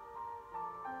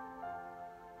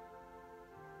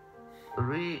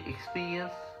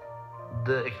 Re-experience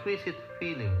the exquisite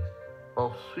feelings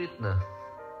of sweetness,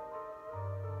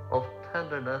 of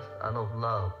tenderness, and of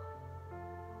love.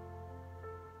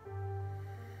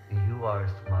 You are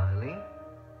smiling.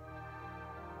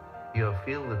 You are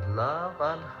filled with love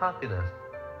and happiness.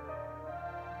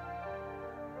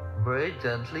 Very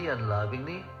gently and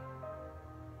lovingly,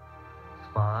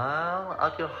 smile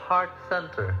at your heart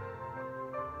center.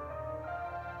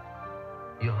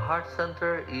 Your heart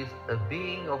center is a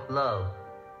being of love.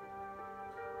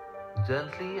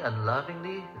 Gently and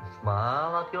lovingly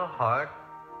smile at your heart.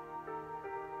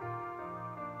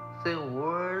 Say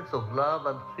words of love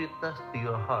and sweetness to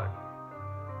your heart.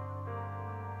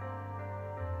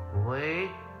 Wait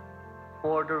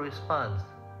for the response.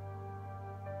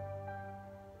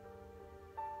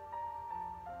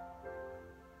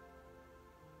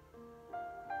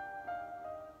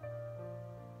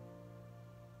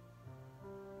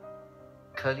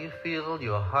 Can you feel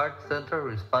your heart center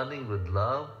responding with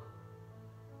love,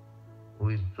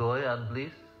 with joy and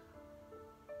bliss?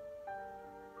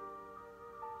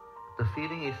 The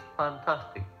feeling is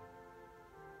fantastic.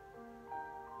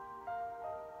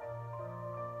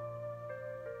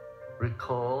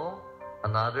 Recall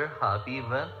another happy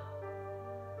event.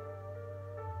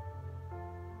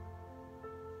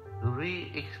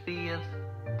 Re-experience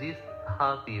this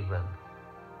happy event.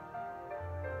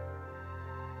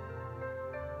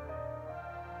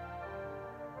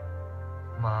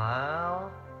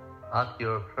 Smile at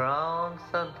your crown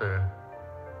center.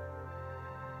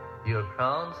 Your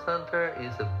crown center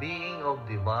is a being of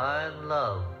divine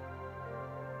love.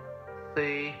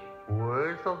 Say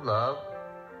words of love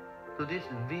to this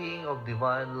being of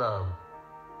divine love.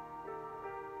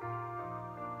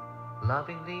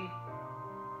 Lovingly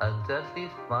and gently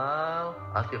smile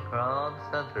at your crown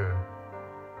center.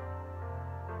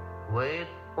 Wait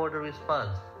for the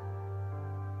response.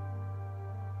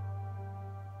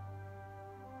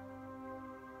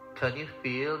 Can you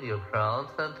feel your crown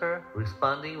center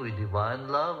responding with divine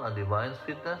love and divine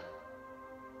sweetness?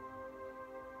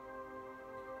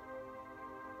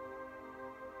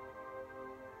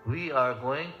 We are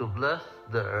going to bless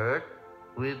the earth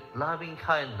with loving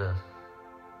kindness.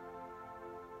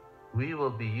 We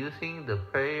will be using the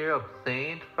prayer of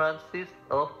Saint Francis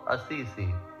of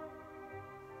Assisi.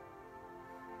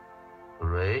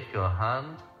 Raise your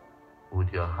hands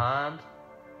with your hands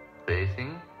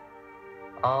facing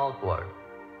outward.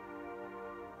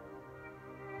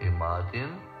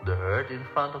 Imagine the earth in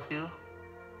front of you,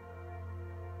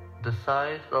 the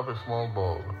size of a small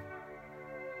ball.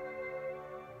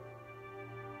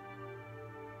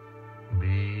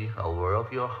 Be aware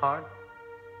of your heart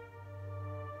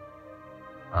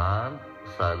and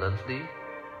silently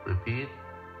repeat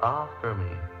after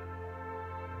me.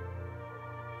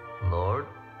 Lord,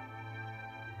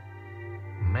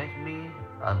 make me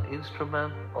an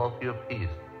instrument of your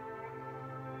peace.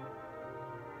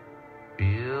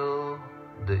 Feel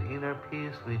the inner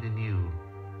peace within you.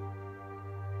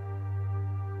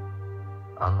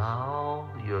 Allow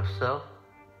yourself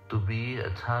to be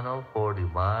a channel for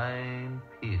divine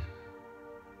peace.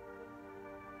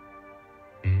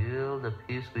 Feel the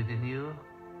peace within you.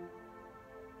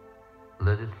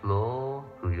 Let it flow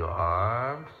through your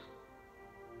arms,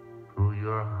 through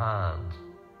your hands.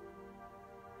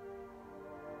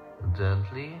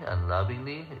 Gently and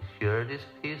lovingly share this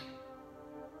peace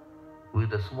with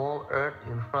the small earth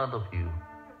in front of you.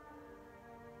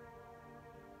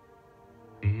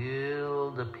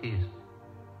 Feel the peace.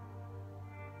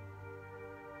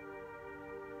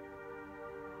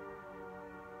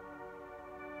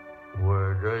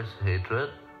 Where there is hatred,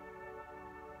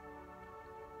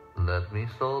 let me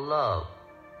sow love.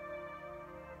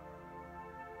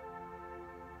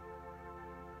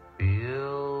 Feel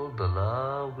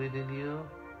love within you.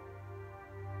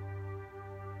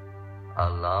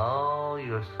 Allow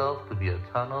yourself to be a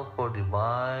channel for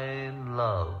divine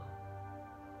love.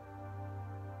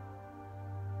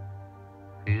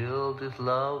 Feel this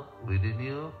love within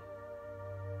you.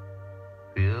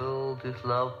 Feel this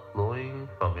love flowing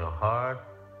from your heart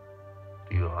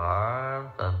to your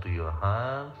arms and to your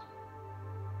hands,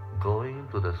 going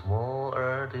to the small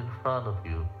earth in front of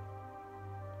you.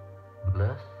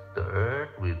 Bless the earth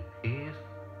with peace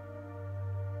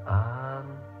and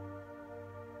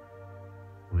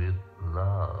with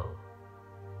love.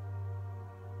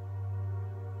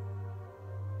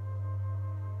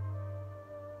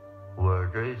 Where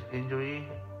there is injury,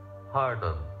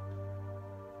 pardon.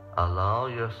 Allow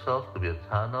yourself to be a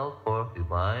channel for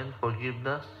divine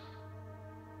forgiveness,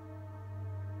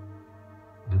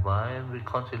 divine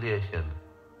reconciliation.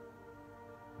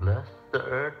 Bless the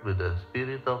earth with the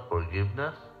spirit of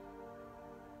forgiveness,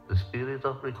 the spirit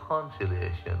of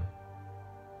reconciliation.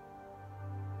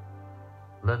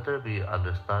 Let there be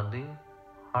understanding,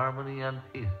 harmony, and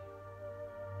peace.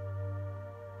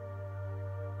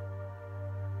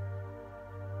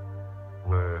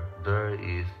 Where there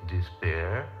is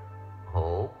despair,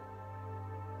 hope,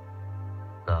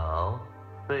 doubt,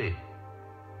 faith.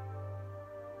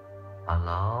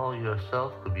 Allow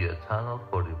yourself to be a channel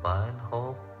for divine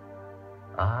hope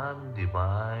and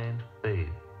divine faith.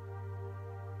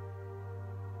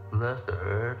 Bless the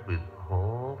earth with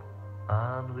hope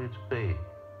and with faith.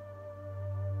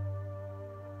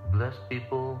 Bless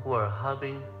people who are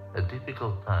having a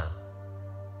difficult time.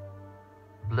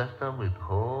 Bless them with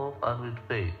hope and with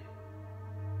faith.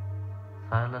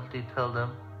 Silently tell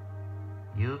them,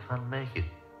 you can make it.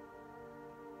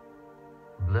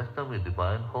 Bless them with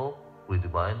divine hope, with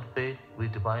divine faith,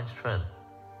 with divine strength.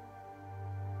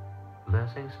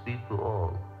 Blessings be to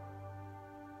all.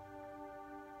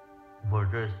 Where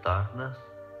there is darkness,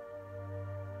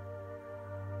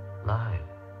 light.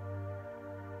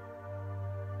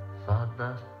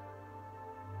 Sadness,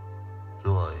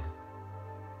 joy.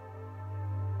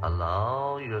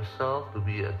 Allow yourself to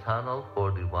be a channel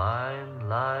for divine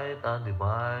light and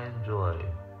divine joy.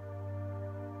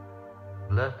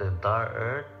 Bless the entire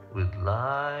earth with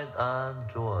light and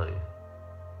joy,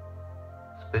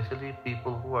 especially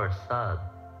people who are sad,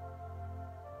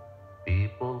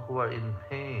 people who are in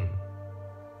pain,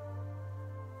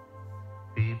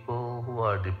 people who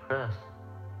are depressed.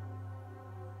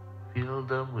 Fill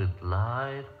them with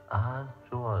light and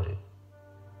joy.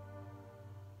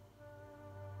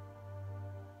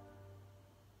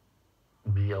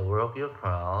 Be aware of your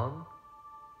crown,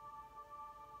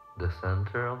 the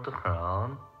center of the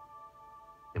crown.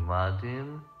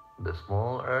 Imagine the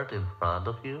small earth in front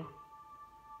of you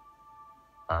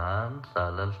and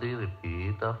silently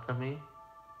repeat after me.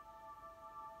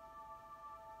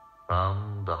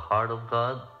 From the heart of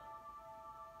God,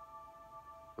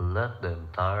 let the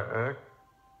entire earth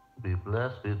be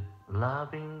blessed with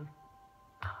loving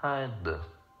kindness.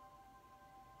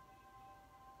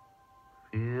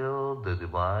 Feel the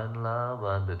divine love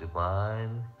and the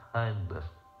divine kindness.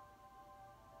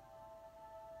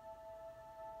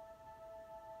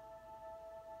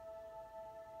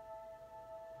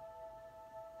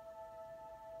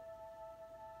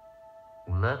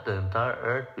 Let the entire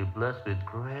earth be blessed with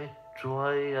great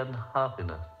joy and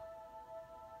happiness,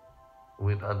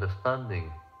 with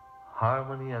understanding,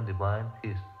 harmony, and divine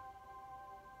peace,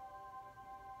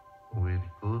 with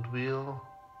goodwill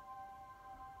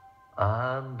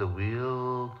and the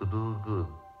will to do good.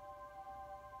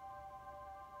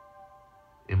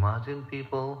 Imagine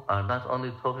people are not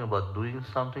only talking about doing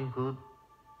something good,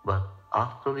 but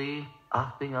actually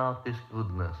acting out this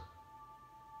goodness.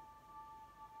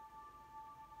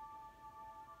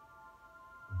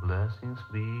 Blessings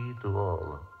be to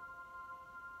all.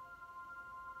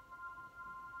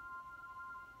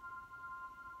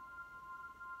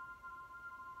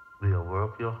 Be aware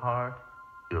of your heart,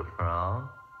 your crown.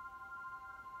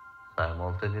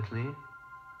 Simultaneously,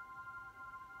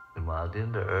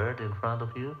 imagine the earth in front of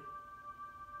you.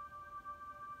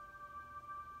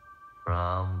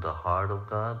 From the heart of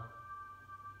God,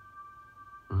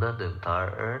 let the entire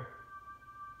earth,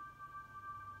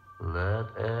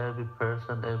 let every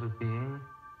person, every being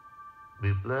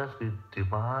be blessed with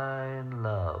divine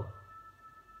love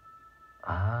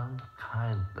and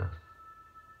kindness.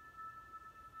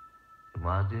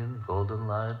 Imagine golden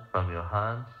light from your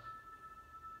hands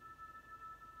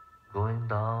going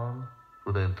down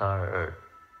to the entire earth,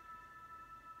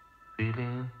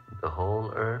 filling the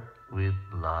whole earth with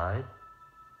light,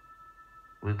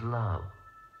 with love.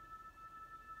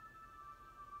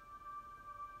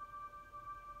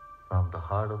 From the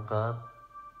heart of God,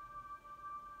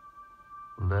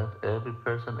 Let every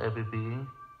person, every being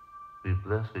be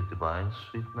blessed with divine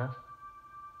sweetness,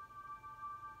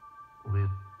 with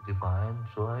divine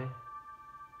joy,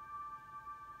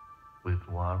 with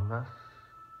warmness,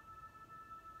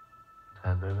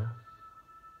 tenderness,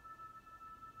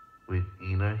 with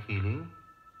inner healing,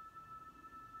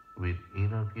 with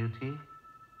inner beauty,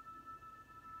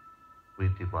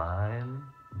 with divine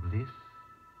bliss,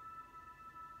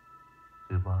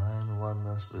 divine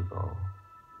oneness with all.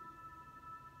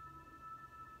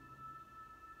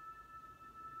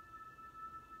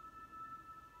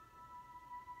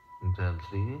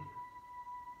 Gently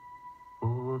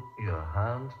put your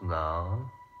hands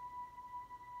down,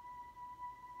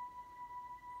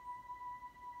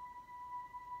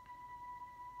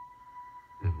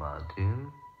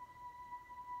 imagine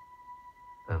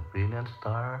a brilliant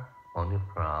star on your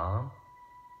crown.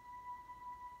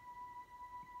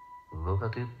 Look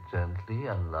at it gently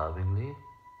and lovingly.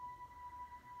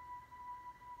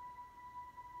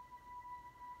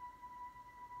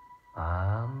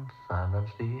 And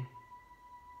silently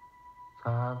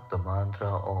chant the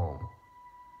mantra Om.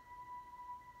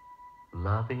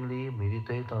 Lovingly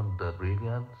meditate on the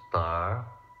brilliant star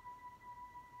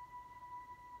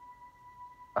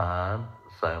and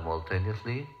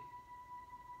simultaneously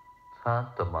chant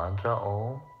the mantra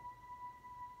Om.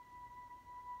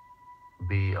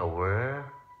 Be aware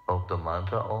of the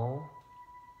mantra Om.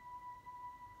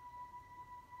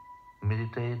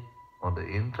 Meditate on the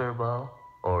interval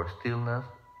or stillness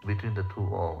between the two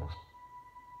Oms.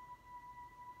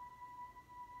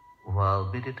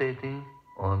 While meditating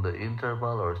on the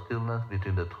interval or stillness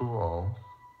between the two Oms,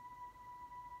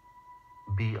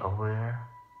 be aware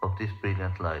of this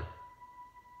brilliant light.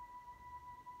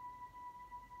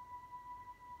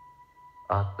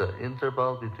 At the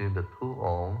interval between the two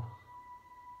Oms,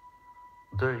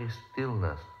 there is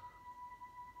stillness.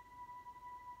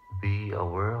 Be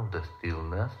aware of the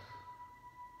stillness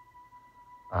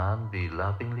and be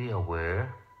lovingly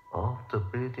aware of the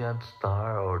brilliant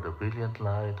star or the brilliant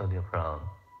light on your crown.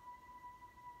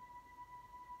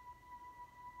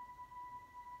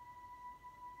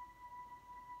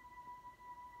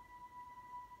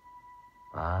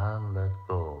 And let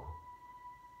go.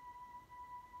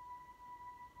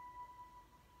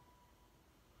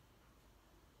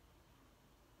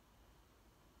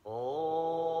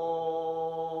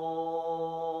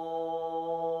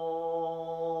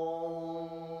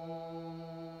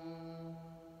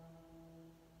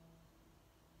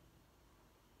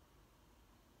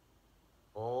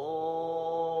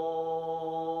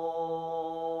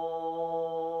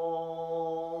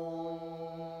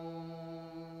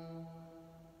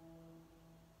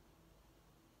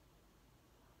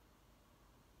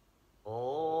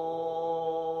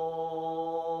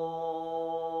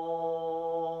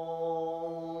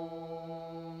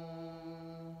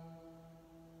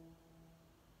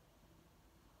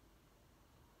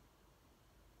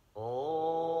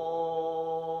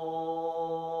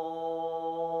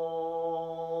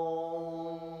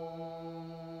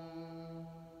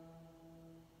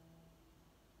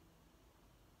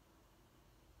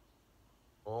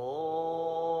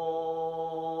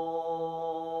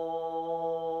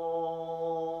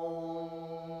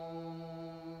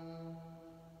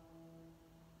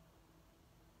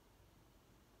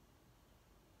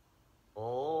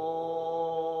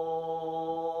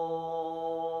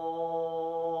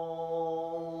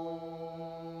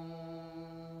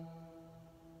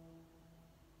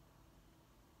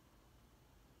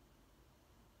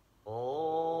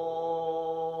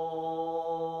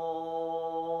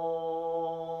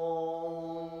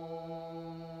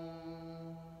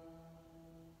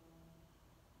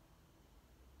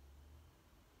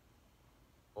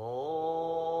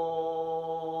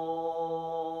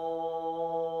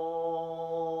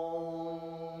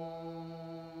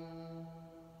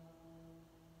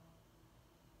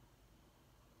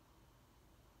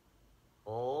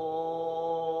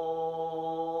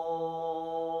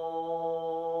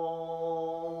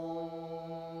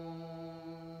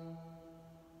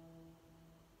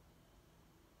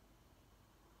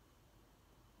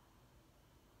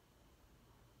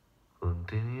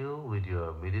 Continue with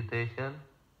your meditation.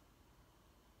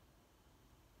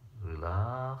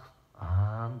 Relax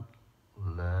and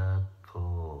let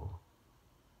go.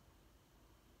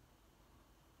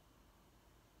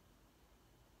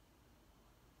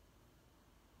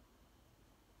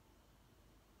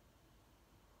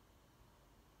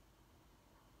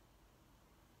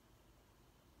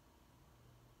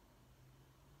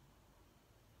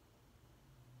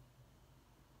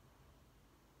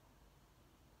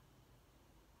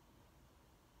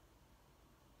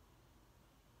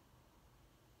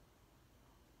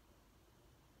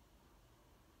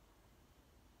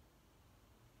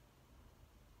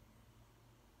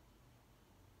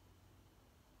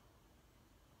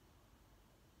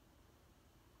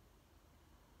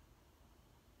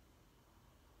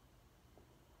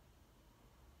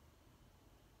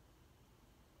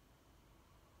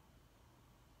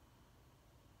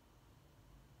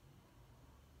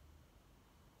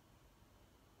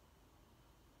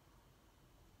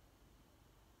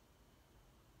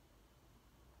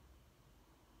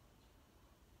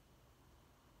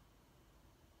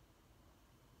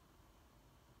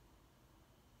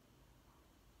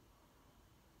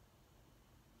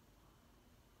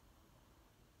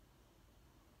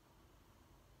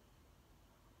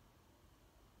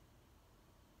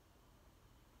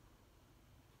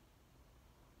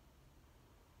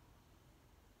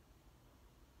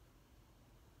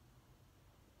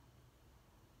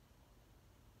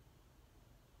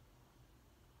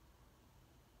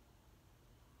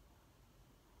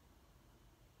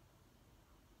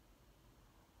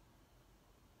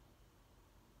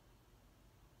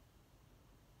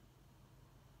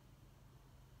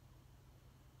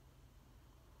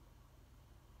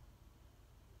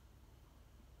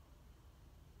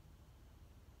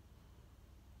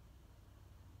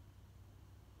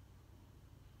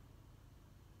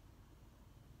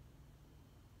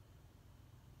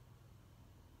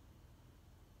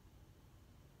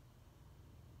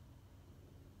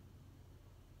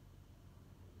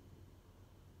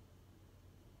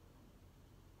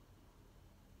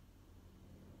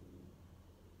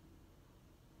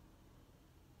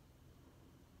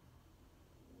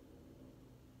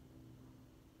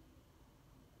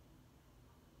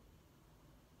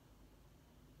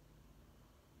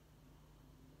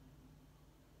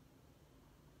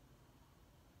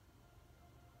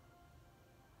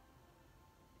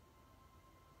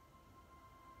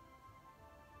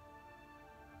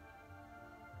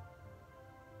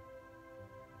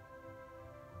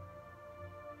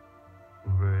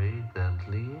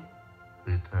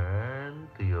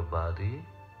 body.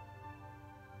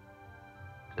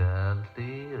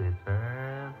 Gently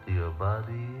return to your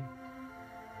body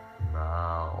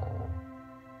now.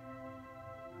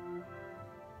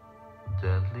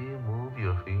 Gently move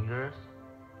your fingers.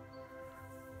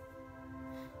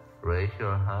 Raise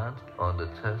your hands on the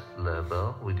chest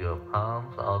level with your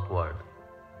palms outward.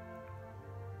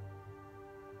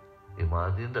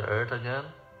 Imagine the earth again.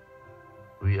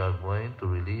 We are going to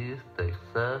release the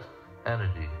excess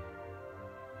energy.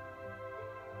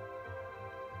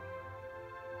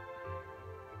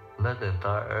 Let the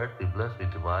entire earth be blessed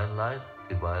with divine light,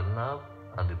 divine love,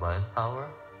 and divine power.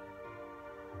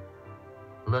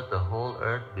 Let the whole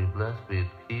earth be blessed with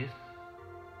peace,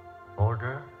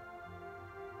 order,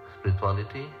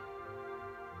 spirituality,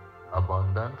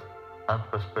 abundance, and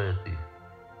prosperity.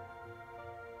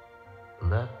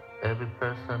 Let every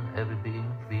person, every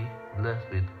being be blessed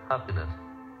with happiness,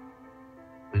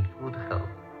 with good health,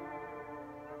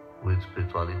 with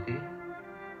spirituality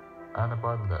and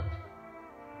abundance.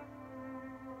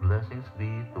 Blessings be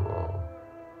to all.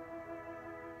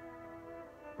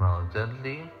 Now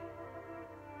gently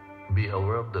be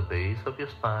aware of the base of your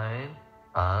spine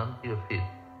and your feet.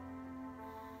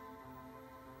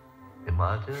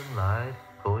 Imagine light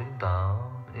going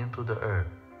down into the earth,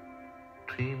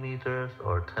 3 meters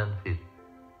or 10 feet.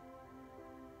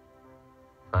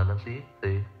 Silently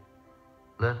say,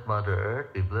 let Mother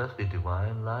Earth be blessed with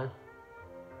divine light,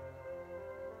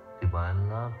 divine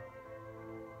love,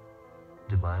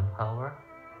 divine power.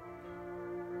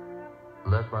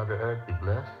 Let Mother Earth be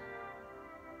blessed.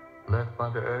 Let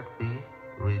Mother Earth be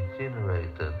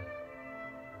regenerated.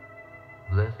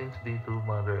 Blessings be to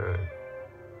Mother Earth.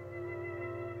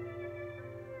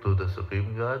 To the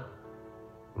Supreme God,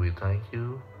 we thank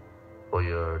you for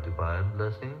your divine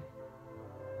blessing.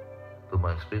 To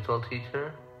my spiritual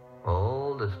teacher,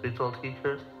 all the spiritual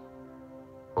teachers,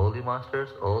 holy masters,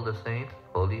 all the saints,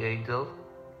 holy angels,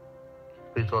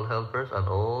 spiritual helpers, and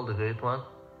all the great ones,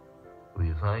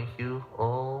 we thank you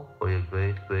all for your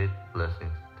great, great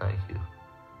blessings. Thank you.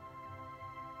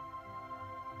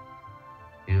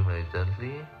 You may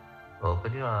gently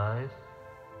open your eyes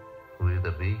with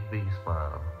a big, big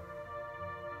smile.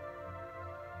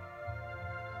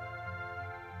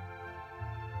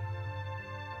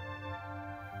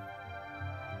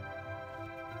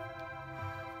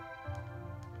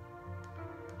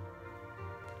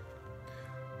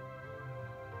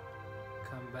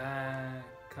 Come back,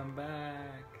 come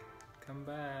back, come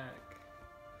back.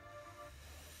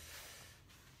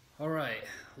 All right,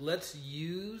 let's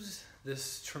use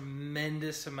this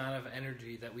tremendous amount of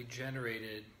energy that we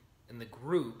generated in the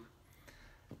group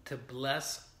to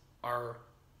bless our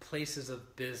places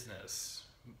of business,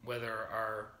 whether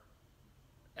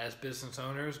as business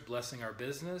owners blessing our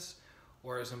business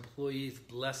or as employees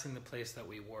blessing the place that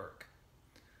we work.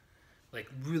 Like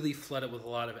really flood it with a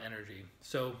lot of energy.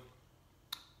 So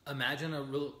imagine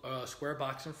a square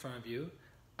box in front of you.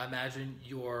 Imagine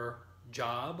your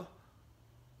job,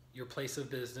 your place of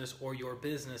business, or your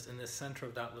business in the center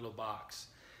of that little box.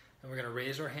 And we're going to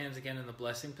raise our hands again in the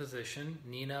blessing position.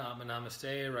 Nina, Atma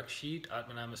Namaste. Rakshit,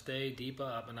 Atma Namaste.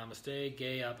 Deepa, Atma Namaste.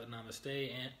 Gay, Atma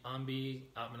Namaste. Ambi,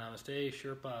 Atma Namaste.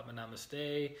 Sherpa, Atma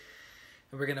Namaste.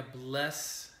 And we're going to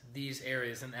bless these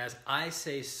areas. And as I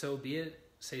say, so be it,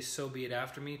 say so be it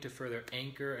after me to further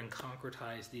anchor and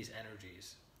concretize these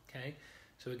energies. Okay?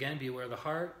 So again, be aware of the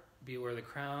heart, be aware of the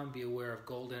crown, be aware of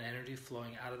golden energy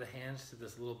flowing out of the hands to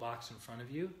this little box in front of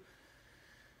you.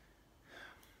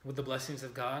 With the blessings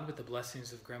of God, with the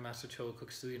blessings of Grandmaster Chola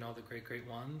Kuksu and all the great, great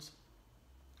ones,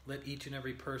 let each and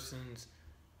every person's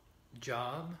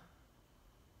job,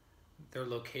 their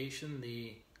location,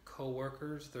 the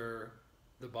co-workers,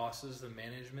 the bosses, the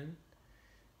management,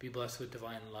 be blessed with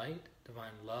divine light,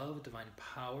 divine love, divine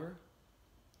power.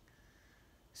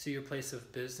 See your place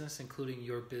of business, including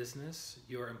your business,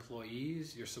 your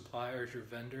employees, your suppliers, your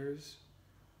vendors,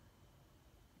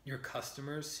 your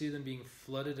customers. See them being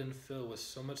flooded and filled with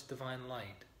so much divine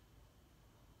light,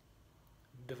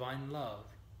 divine love,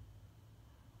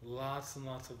 lots and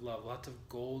lots of love, lots of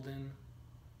golden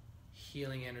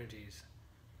healing energies,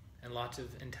 and lots of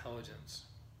intelligence.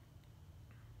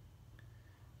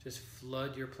 Just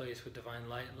flood your place with divine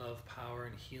light, love, power,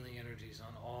 and healing energies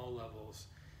on all levels.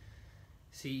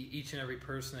 See each and every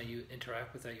person that you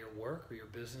interact with at your work or your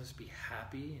business be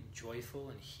happy and joyful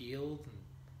and healed and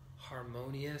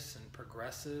harmonious and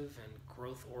progressive and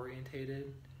growth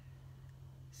orientated.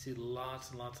 See lots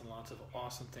and lots and lots of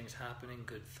awesome things happening,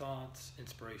 good thoughts,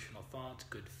 inspirational thoughts,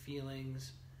 good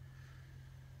feelings,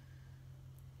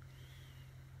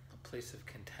 a place of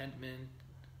contentment,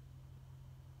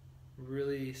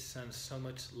 Really send so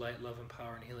much light, love, and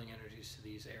power and healing energies to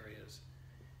these areas.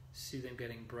 See them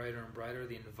getting brighter and brighter.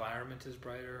 The environment is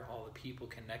brighter. All the people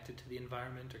connected to the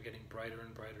environment are getting brighter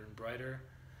and brighter and brighter.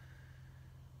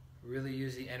 Really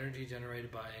use the energy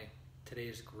generated by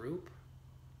today's group,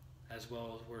 as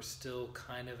well as we're still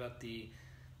kind of at the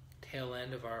tail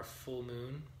end of our full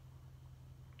moon,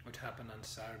 which happened on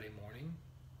Saturday morning.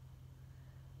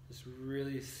 Just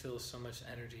really feel so much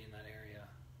energy in that area.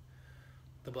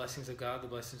 The blessings of God, the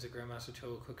blessings of Grandmaster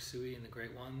Choa Kok Sui and the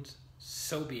Great Ones,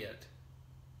 so be it.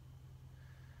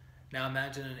 Now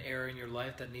imagine an area in your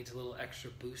life that needs a little extra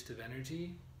boost of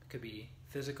energy. It could be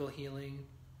physical healing,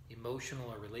 emotional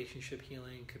or relationship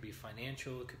healing, it could be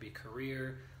financial, it could be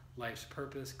career, life's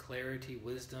purpose, clarity,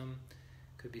 wisdom,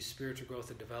 it could be spiritual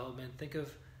growth and development. Think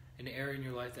of an area in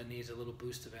your life that needs a little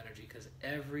boost of energy, because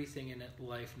everything in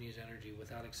life needs energy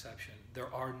without exception.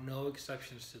 There are no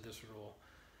exceptions to this rule.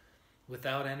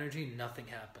 Without energy, nothing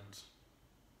happens.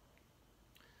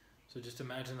 So just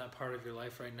imagine that part of your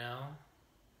life right now.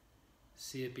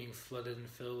 See it being flooded and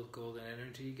filled with golden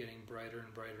energy, getting brighter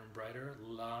and brighter and brighter.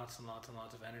 Lots and lots and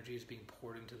lots of energy is being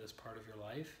poured into this part of your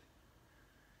life.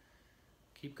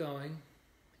 Keep going.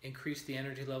 Increase the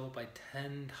energy level by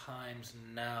 10 times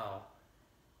now.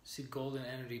 See golden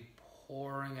energy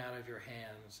pouring out of your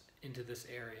hands into this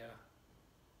area.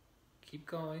 Keep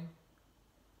going.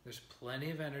 There's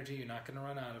plenty of energy. You're not going to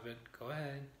run out of it. Go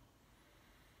ahead.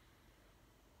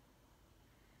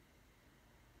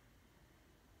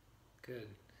 Good.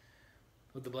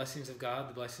 With the blessings of God,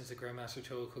 the blessings of Grandmaster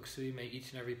Choa Kok Sui, may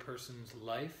each and every person's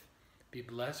life be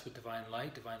blessed with divine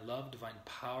light, divine love, divine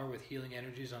power, with healing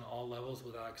energies on all levels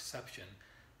without exception.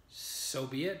 So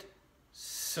be it.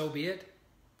 So be it.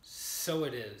 So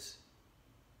it is.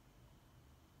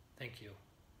 Thank you.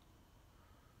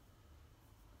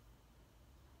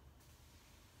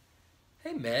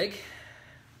 Hey Meg.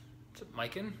 What's up,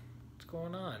 Miken? What's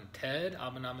going on? Ted,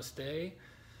 Abba Namaste.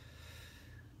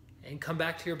 And come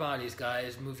back to your bodies,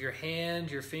 guys. Move your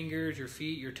hands, your fingers, your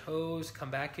feet, your toes. Come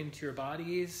back into your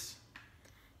bodies.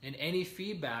 And any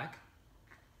feedback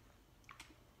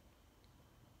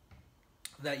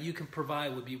that you can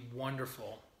provide would be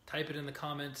wonderful. Type it in the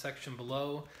comment section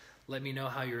below. Let me know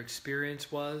how your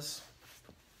experience was.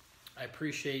 I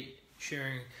appreciate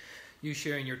sharing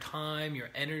your time, your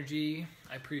energy.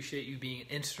 I appreciate you being an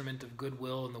instrument of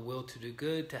goodwill and the will to do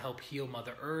good, to help heal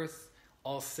Mother Earth,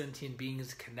 all sentient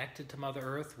beings connected to Mother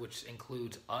Earth, which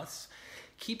includes us.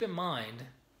 Keep in mind,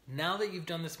 now that you've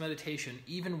done this meditation,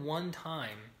 even one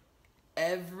time,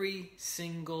 every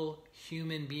single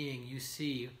human being you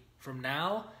see from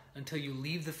now until you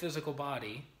leave the physical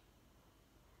body,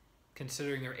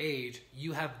 considering their age,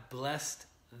 you have blessed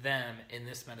them in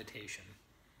this meditation.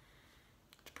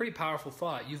 It's a pretty powerful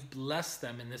thought. You've blessed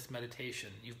them in this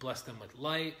meditation. You've blessed them with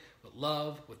light, with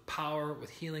love, with power, with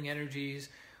healing energies,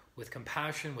 with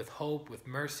compassion, with hope, with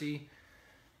mercy.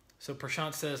 So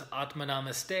Prashant says, Atma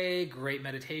Namaste, great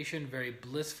meditation, very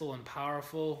blissful and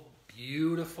powerful,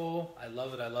 beautiful. I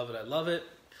love it, I love it, I love it.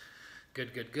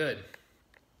 Good, good, good.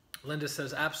 Linda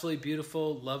says, absolutely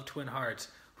beautiful, love Twin Hearts.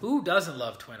 Who doesn't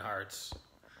love Twin Hearts?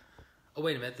 Oh,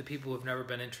 wait a minute, the people who have never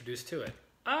been introduced to it.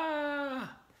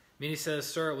 Minnie says,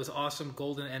 sir, it was awesome,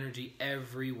 golden energy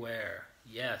everywhere.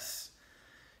 Yes.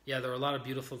 Yeah, there were a lot of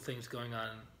beautiful things going on.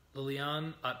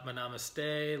 Lilian, Atma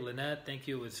Namaste. Lynette, thank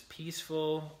you. It was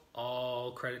peaceful.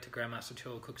 All credit to Grandmaster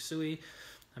Choa Kok Sui.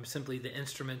 I'm simply the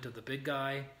instrument of the big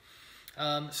guy.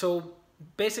 So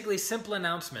basically, simple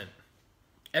announcement.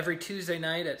 Every Tuesday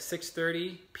night at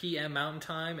 6:30 p.m. Mountain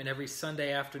Time and every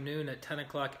Sunday afternoon at 10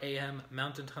 o'clock a.m.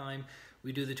 Mountain Time,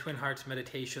 we do the Twin Hearts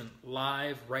meditation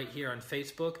live right here on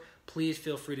Facebook. Please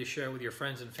feel free to share it with your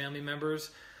friends and family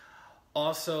members.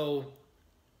 Also,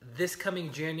 this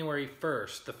coming January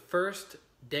 1st, the first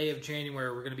day of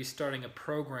January, we're going to be starting a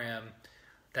program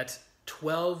that's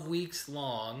 12 weeks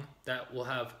long that will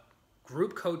have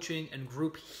group coaching and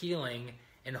group healing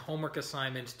and homework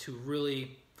assignments to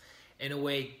really, in a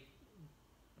way,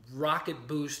 rocket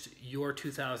boost your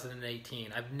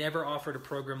 2018. I've never offered a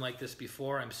program like this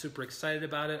before. I'm super excited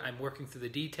about it. I'm working through the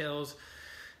details.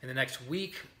 In the next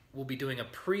week, we'll be doing a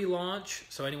pre-launch.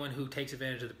 So anyone who takes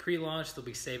advantage of the pre-launch, they'll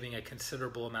be saving a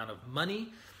considerable amount of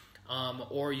money.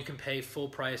 Or you can pay full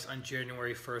price on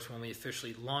January 1st when we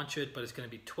officially launch it. But it's going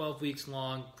to be 12 weeks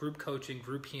long, group coaching,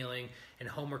 group healing, and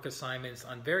homework assignments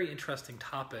on very interesting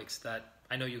topics that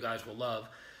I know you guys will love.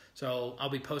 So I'll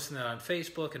be posting that on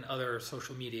Facebook and other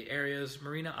social media areas.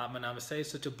 Marina, Atma Namaste.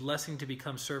 Such a blessing to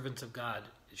become servants of God.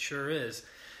 It sure is.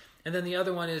 And then the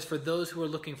other one is for those who are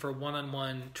looking for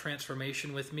one-on-one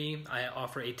transformation with me. I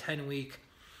offer a 10-week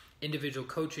individual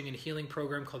coaching and healing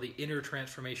program called the Inner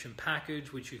Transformation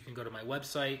Package, which you can go to my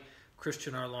website,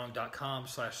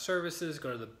 christianrlong.com/services.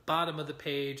 Go to the bottom of the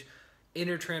page,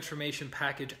 Inner Transformation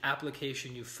Package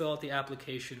application. You fill out the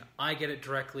application. I get it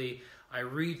directly. I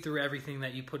read through everything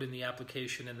that you put in the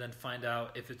application and then find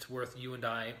out if it's worth you and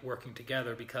I working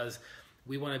together, because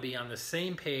we want to be on the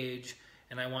same page,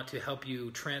 and I want to help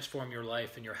you transform your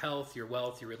life and your health, your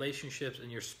wealth, your relationships,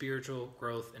 and your spiritual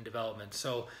growth and development.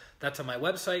 So that's on my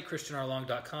website,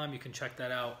 christianrlong.com. You can check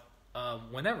that out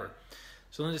whenever.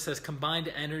 So Linda says,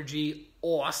 combined energy,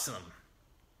 awesome.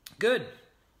 Good.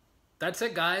 That's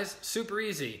it, guys. Super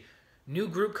easy. New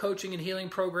group coaching and healing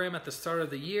program at the start of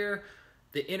the year.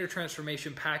 The Inner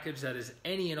Transformation Package that is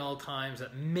any and all times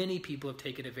that many people have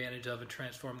taken advantage of and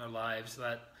transformed their lives.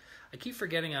 That I keep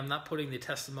forgetting I'm not putting the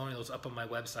testimonials up on my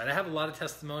website. I have a lot of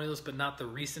testimonials, but not the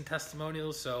recent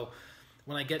testimonials. So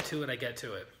when I get to it, I get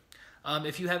to it.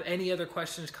 If you have any other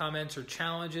questions, comments, or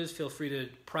challenges, feel free to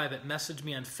private message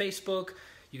me on Facebook.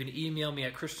 You can email me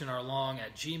at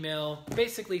christianrlong@gmail.com.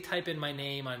 Basically, type in my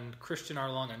name on Christian R.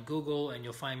 Long on Google, and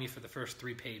you'll find me for the first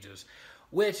 3 pages,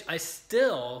 which I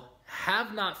still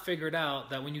have not figured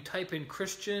out that when you type in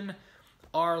Christian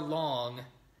R. Long,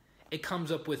 it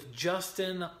comes up with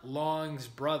Justin Long's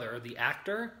brother, the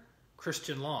actor,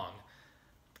 Christian Long.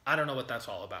 I don't know what that's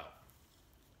all about.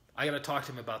 I got to talk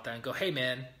to him about that and go, hey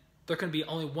man, there can be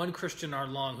only one Christian R.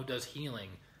 Long who does healing.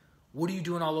 What are you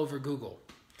doing all over Google?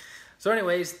 So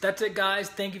anyways, that's it, guys.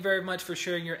 Thank you very much for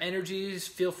sharing your energies.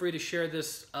 Feel free to share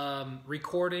this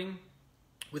recording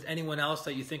with anyone else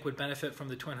that you think would benefit from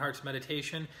the Twin Hearts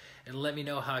meditation, and let me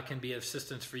know how it can be of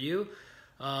assistance for you.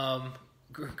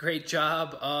 Great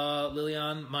job,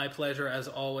 Lilian. My pleasure, as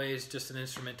always. Just an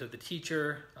instrument of the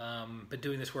teacher. Been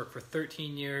doing this work for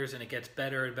 13 years, and it gets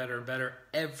better and better and better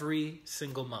every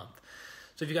single month.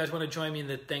 So if you guys want to join me in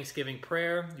the Thanksgiving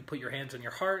prayer, you put your hands on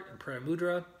your heart in prayer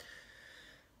mudra.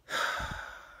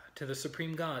 To the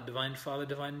Supreme God, Divine Father,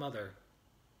 Divine Mother,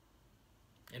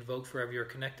 invoke forever you're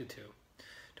connected to.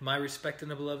 To my respected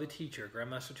and beloved teacher,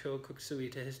 Grandmaster Choa Kuk Sui,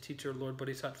 to his teacher, Lord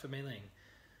Bodhisattva Mei Ling,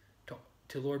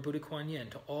 to Lord Buddha Kuan Yin,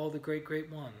 to all the great, great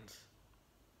ones,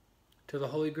 to the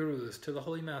holy gurus, to the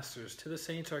holy masters, to the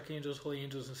saints, archangels, holy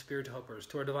angels, and spirit helpers,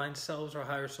 to our divine selves, our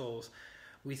higher souls,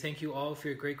 we thank you all for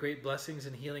your great, great blessings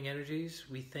and healing energies.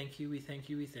 We thank you, we thank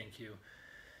you, we thank you.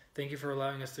 Thank you for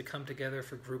allowing us to come together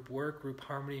for group work, group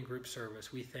harmony, and group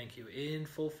service. We thank you. In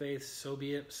full faith, so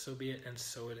be it, and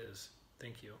so it is.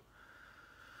 Thank you.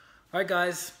 All right,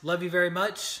 guys. Love you very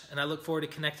much, and I look forward to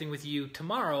connecting with you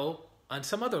tomorrow on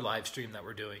some other live stream that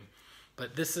we're doing.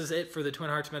 But this is it for the Twin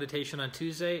Hearts meditation on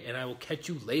Tuesday, and I will catch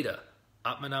you later.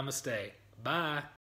 Atma Namaste. Bye.